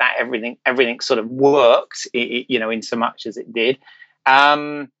anything like that. Everything sort of worked, in so much as it did.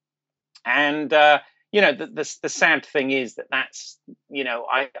 The sad thing is that's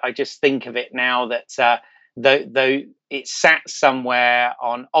I just think of it now that though it sat somewhere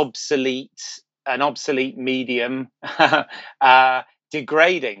on an obsolete medium,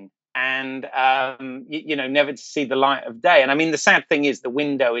 degrading, and never to see the light of day. And I mean, the sad thing is the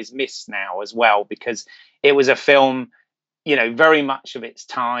window is missed now as well, because it was a film very much of its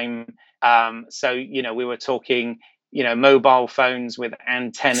time. So we were talking mobile phones with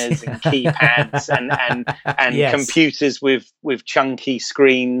antennas and keypads and Yes. computers with chunky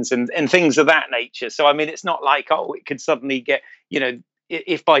screens and things of that nature. So I mean, it's not like, it could suddenly get,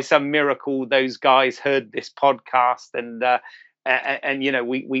 if by some miracle those guys heard this podcast and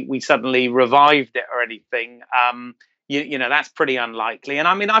we suddenly revived it or anything. That's pretty unlikely. And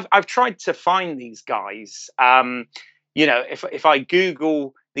I mean, I've tried to find these guys. If I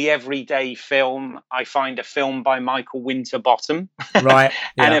Google the everyday film, I find a film by Michael Winterbottom. Right.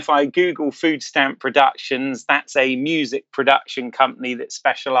 Yeah. And if I Google Food Stamp Productions, that's a music production company that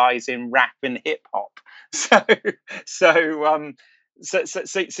specialize in rap and hip hop. So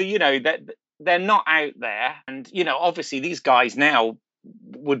that they're not out there. And obviously these guys now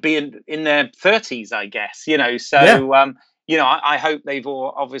would be in their 30s, I guess. So yeah. I hope they've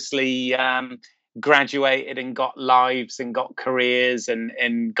all obviously graduated and got lives and got careers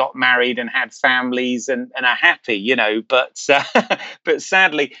and got married and had families and are happy, but but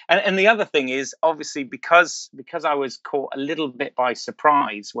sadly, and the other thing is, obviously, because I was caught a little bit by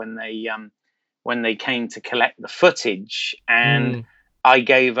surprise when they came to collect the footage, and I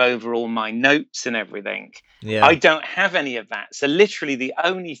gave over all my notes and everything. Yeah. I don't have any of that. So literally the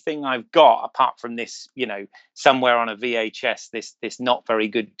only thing I've got, apart from this, somewhere on a VHS, this not very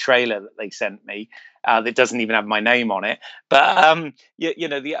good trailer that they sent me, that doesn't even have my name on it. But,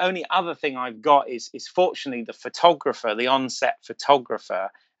 the only other thing I've got is fortunately the photographer, the on-set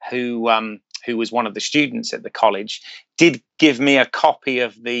photographer, who was one of the students at the college, did give me a copy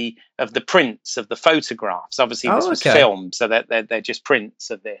of the prints of the photographs. Obviously, this was filmed, so they're just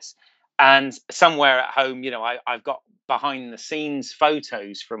prints of this. And somewhere at home, I've got behind the scenes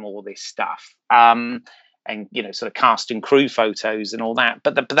photos from all this stuff, and sort of cast and crew photos and all that.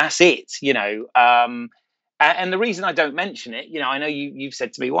 But that's it, And the reason I don't mention it, I know you've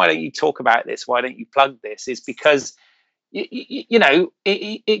said to me, why don't you talk about this? Why don't you plug this? Is because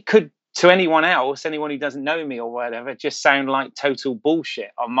it could, to anyone else, anyone who doesn't know me or whatever, just sound like total bullshit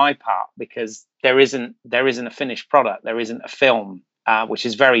on my part, because there isn't a finished product. There isn't a film. which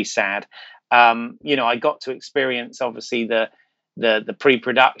is very sad. I got to experience obviously the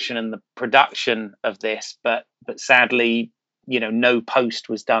pre-production and the production of this, but sadly, no post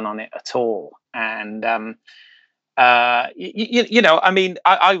was done on it at all. And I mean,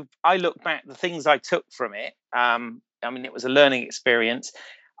 I look back the things I took from it. I mean, it was a learning experience.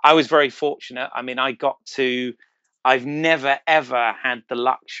 I was very fortunate. I mean, I've never ever had the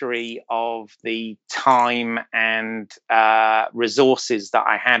luxury of the time and resources that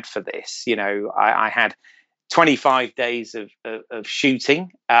I had for this. I had 25 days of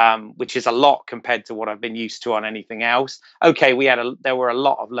shooting, which is a lot compared to what I've been used to on anything else. Okay, there were a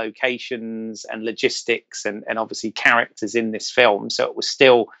lot of locations and logistics and obviously characters in this film, so it was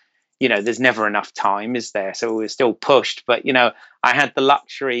still, there's never enough time, is there? So we were still pushed, but I had the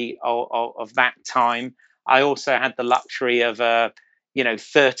luxury of that time. I also had the luxury of a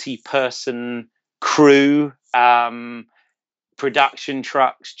 30-person crew. Production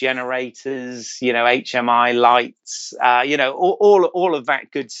trucks, generators, HMI lights, all of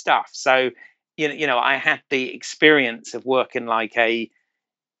that good stuff. So, I had the experience of working like a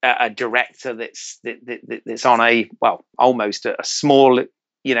director that's on almost a small,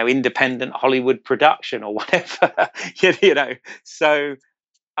 independent Hollywood production or whatever, So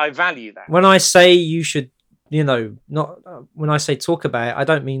I value that. When I say you should, not when I say talk about it, I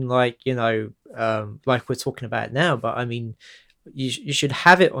don't mean like like we're talking about it now, but I mean you should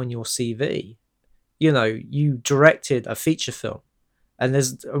have it on your CV. You directed a feature film, and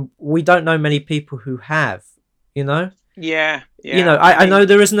we don't know many people who have. Yeah. I know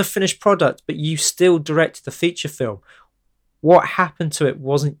there isn't a finished product, but you still directed the feature film. What happened to it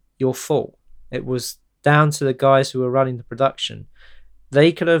wasn't your fault. It was down to the guys who were running the production.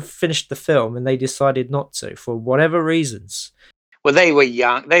 They could have finished the film, and they decided not to for whatever reasons. Well, they were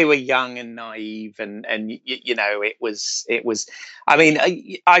young. They were young and naive, and it was. I mean,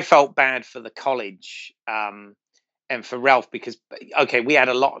 I felt bad for the college and for Ralph because we had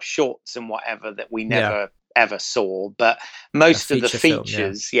a lot of shorts and whatever that we never ever saw, but most of the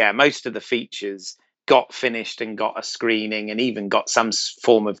features, most of the features got finished and got a screening and even got some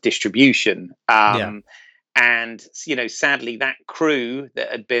form of distribution. And sadly, that crew that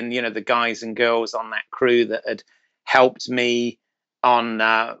had been, the guys and girls on that crew that had helped me on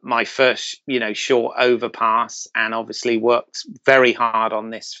my first, short Overpass, and obviously worked very hard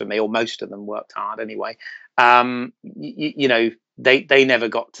on this for me, or most of them worked hard anyway. They never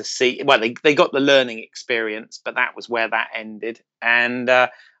got to see. Well, they got the learning experience, but that was where that ended. And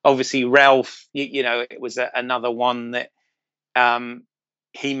obviously, Ralph, it was another one that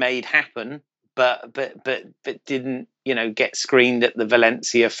he made happen, but didn't get screened at the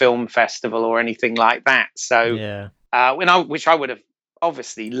Valencia Film Festival or anything like that. So which I would have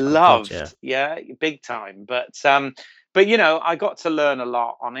obviously loved, big time. But I got to learn a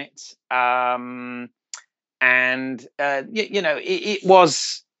lot on it, and it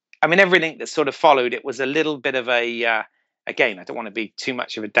was. I mean, everything that sort of followed it was a little bit of a. Again, I don't want to be too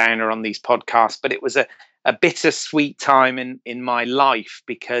much of a downer on these podcasts, but it was a bittersweet time in my life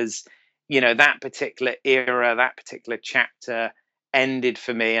because that particular era, that particular chapter ended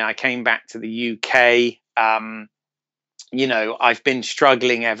for me, and I came back to the UK. I've been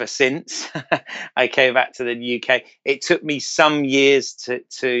struggling ever since I came back to the UK. It took me some years to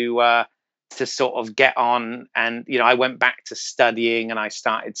sort of get on, and I went back to studying, and I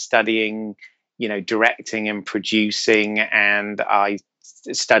started studying, directing and producing, and I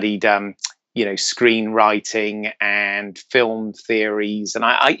studied screenwriting and film theories, and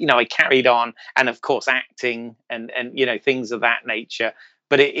I carried on, and of course acting and things of that nature.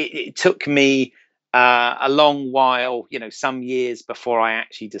 But it took me a long while, some years before I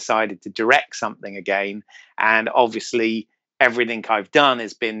actually decided to direct something again. And obviously everything I've done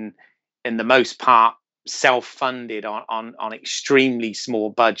has been, in the most part, self-funded on extremely small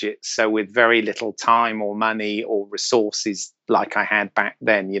budgets, so with very little time or money or resources like I had back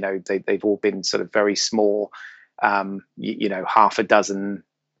then. They've all been sort of very small, half a dozen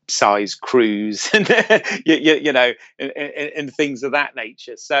size crews and and things of that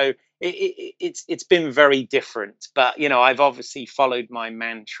nature. So it's been very different, but I've obviously followed my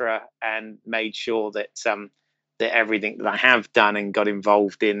mantra and made sure that that everything that I have done and got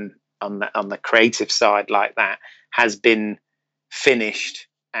involved in on the creative side like that has been finished.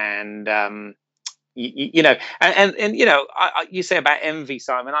 And you say about envy,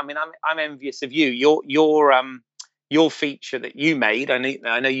 Simon. I mean, I'm envious of you. Your feature that you made. I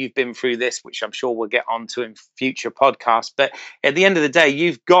know you've been through this, which I'm sure we'll get onto in future podcasts. But at the end of the day,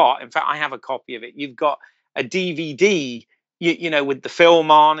 you've got. In fact, I have a copy of it. You've got a DVD. with the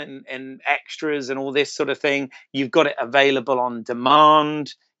film on and extras and all this sort of thing, you've got it available on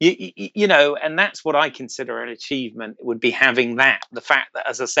demand. And that's what I consider an achievement. Would be having that. The fact that,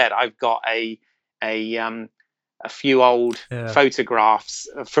 as I said, I've got a a few old Yeah. photographs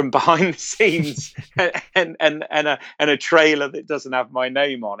from behind the scenes and a trailer that doesn't have my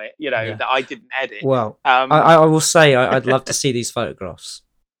name on it, Yeah. that I didn't edit. Well, I will say I'd love to see these photographs.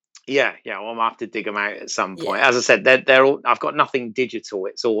 Yeah, well, I'm gonna have to dig them out at some point. As I said, they're all. I've got nothing digital.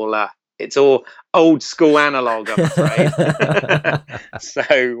 It's all old school analog, I'm afraid. So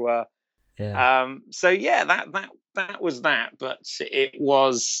that was that. But it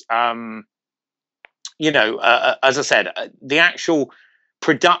was as I said, the actual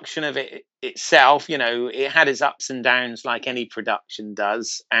production of it itself, it had its ups and downs like any production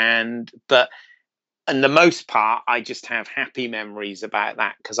does, but the most part, I just have happy memories about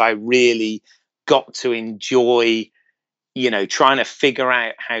that, because I really got to enjoy, trying to figure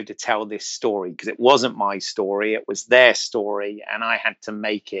out how to tell this story, because it wasn't my story, it was their story, and I had to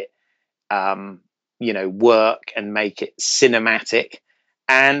make it, work and make it cinematic.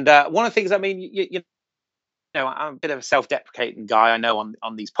 And one of the things, I mean, I'm a bit of a self-deprecating guy, I know, on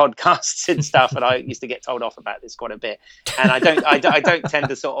these podcasts and stuff, and I used to get told off about this quite a bit. And I don't tend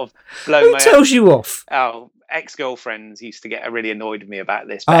to sort of blow Who tells you off? Oh, ex-girlfriends used to get really annoyed with me about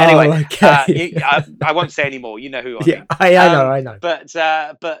this. But anyway, okay. I won't say any more. You know who I mean. I know. But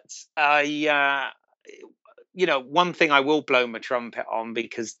I, one thing I will blow my trumpet on,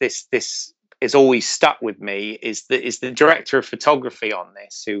 because this is always stuck with me, is the director of photography on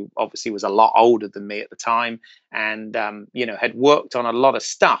this, who obviously was a lot older than me at the time, and had worked on a lot of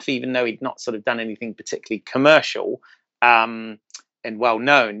stuff, even though he'd not sort of done anything particularly commercial and well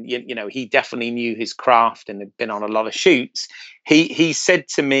known. He definitely knew his craft and had been on a lot of shoots. He said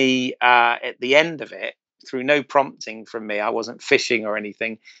to me at the end of it, through no prompting from me, I wasn't fishing or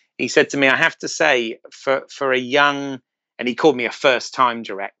anything. He said to me, "I have to say, for a young," and he called me a first-time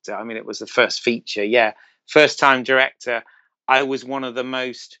director. I mean, it was the first feature. Yeah, first-time director. I was one of the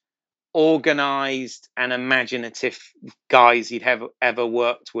most organized and imaginative guys he'd ever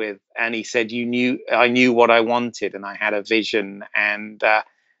worked with. And he said, I knew what I wanted, and I had a vision. And, I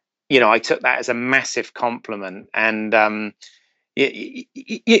took that as a massive compliment. And,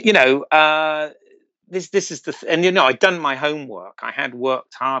 this is and I'd done my homework. I had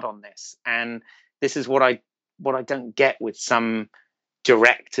worked hard on this, and this is what I don't get with some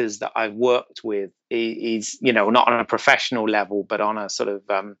directors that I've worked with, is not on a professional level, but on a sort of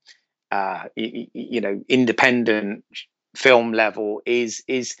independent film level, is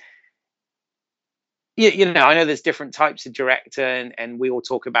I know there's different types of director, and we all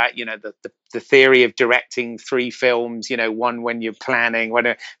talk about the theory of directing 3 films, one when you're planning,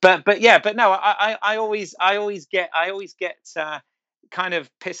 whatever. But no, I always get kind of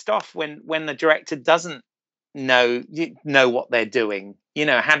pissed off when the director doesn't know what they're doing,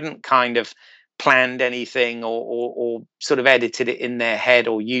 hadn't kind of planned anything, or sort of edited it in their head,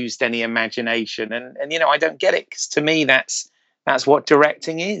 or used any imagination. And I don't get it, because to me that's what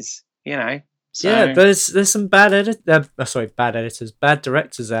directing is. So. Yeah, there's some bad bad editors, bad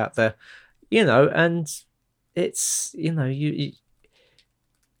directors out there, and it's you at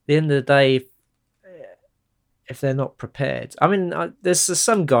the end of the day, if they're not prepared. I mean, there's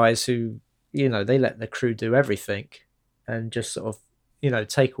some guys who they let the crew do everything and just sort of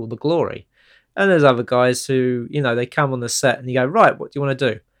take all the glory, and there's other guys who they come on the set and you go, right, what do you want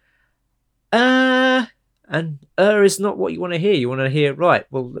to do? And is not what you want to hear. You want to hear, right,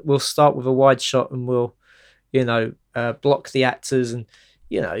 we'll start with a wide shot, and we'll, block the actors, and,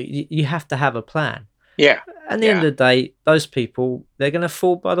 you have to have a plan. Yeah. At the end of the day, those people, they're going to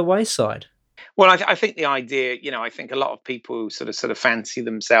fall by the wayside. Well, I think the idea, I think a lot of people who sort of fancy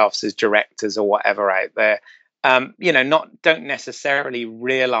themselves as directors or whatever out there, don't necessarily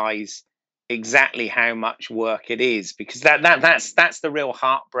realize exactly how much work it is, because that's the real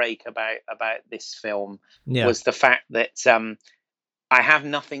heartbreak about this film, was the fact that I have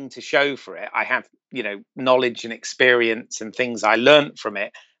nothing to show for it. I have knowledge and experience and things I learned from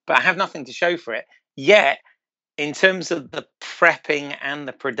it, but I have nothing to show for it. Yet, in terms of the prepping and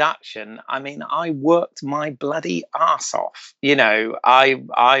the production, I mean, I worked my bloody ass off. These were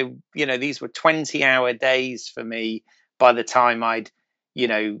 20-hour days for me by the time I'd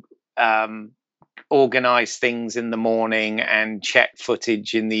organize things in the morning and check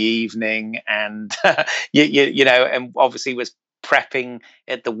footage in the evening, and and obviously was prepping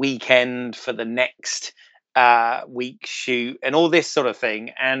at the weekend for the next week's shoot and all this sort of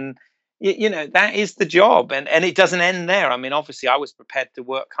thing. And that is the job, and it doesn't end there. I mean, obviously I was prepared to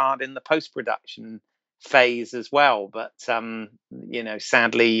work hard in the post-production phase as well, but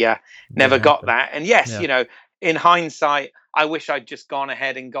sadly never got that. And yes, Yeah. in hindsight, I wish I'd just gone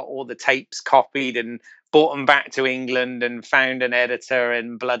ahead and got all the tapes copied and brought them back to England and found an editor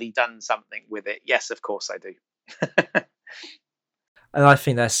and bloody done something with it. Yes, of course I do. And I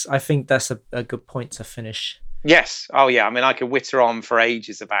think that's a good point to finish. Yes. Oh, yeah. I mean, I could witter on for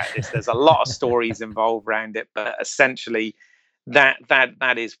ages about this. There's a lot of stories involved around it, but essentially, that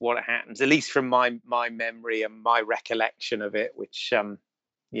is what happens. At least from my memory and my recollection of it, which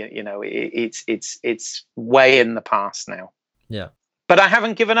it's way in the past now. Yeah. But I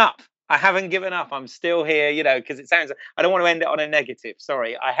haven't given up. I'm still here, because it sounds. I don't want to end it on a negative.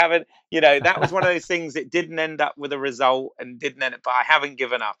 Sorry, I haven't. That was one of those things that didn't end up with a result and didn't end up. But I haven't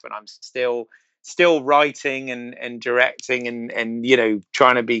given up, and I'm still writing and directing and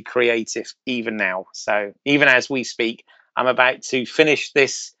trying to be creative even now. So even as we speak, I'm about to finish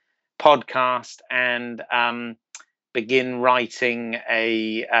this podcast and begin writing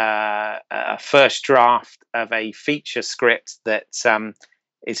a first draft of a feature script that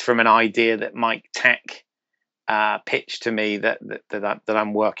is from an idea that Mike Tack pitched to me that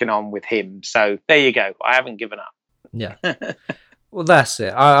I'm working on with him. So there you go. I haven't given up. Yeah. Well, that's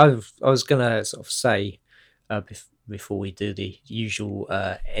it. I was gonna sort of say before we do the usual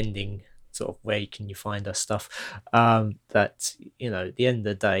ending, sort of where can you find us stuff, that at the end of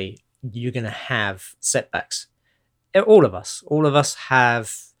the day, you're gonna have setbacks. All of us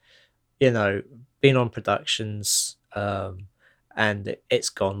have been on productions and it's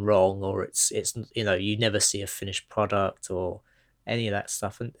gone wrong, or it's you never see a finished product or any of that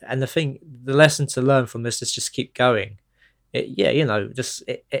stuff. And the lesson to learn from this is just keep going.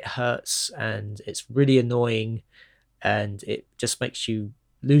 It hurts and it's really annoying, and it just makes you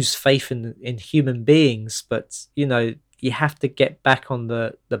lose faith in human beings. But you have to get back on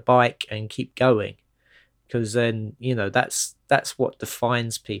the bike and keep going, because then that's what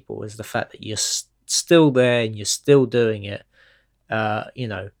defines people, is the fact that you're still there and you're still doing it.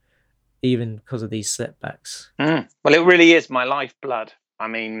 Even because of these setbacks. Well, it really is my lifeblood. I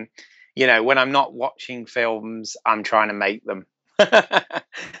mean, when I'm not watching films, I'm trying to make them.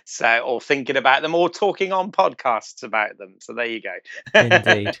 Or thinking about them, or talking on podcasts about them. So there you go.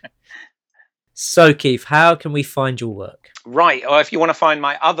 Indeed. So Keith, how can we find your work? Right. Or if you want to find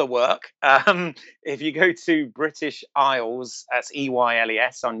my other work, if you go to British Isles, that's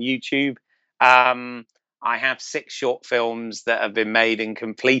EYLES on YouTube. I have 6 short films that have been made and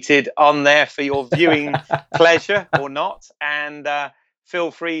completed on there for your viewing pleasure or not. And feel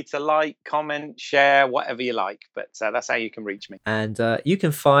free to like, comment, share, whatever you like. But that's how you can reach me. And you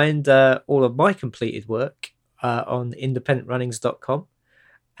can find all of my completed work on independentrunnings.com.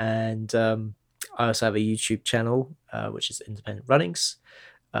 And I also have a YouTube channel, which is Independent Runnings.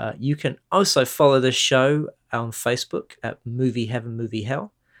 You can also follow the show on Facebook at Movie Heaven, Movie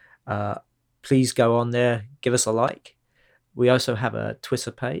Hell. Please go on there, give us a like. We also have a Twitter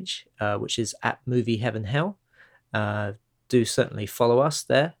page, which is at Movie Heaven Hell. Do certainly follow us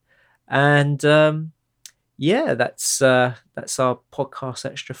there. And that's our podcast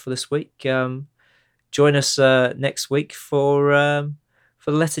extra for this week. Join us next week for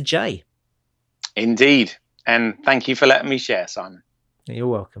the letter J. Indeed. And thank you for letting me share, Simon. You're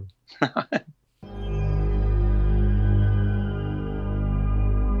welcome.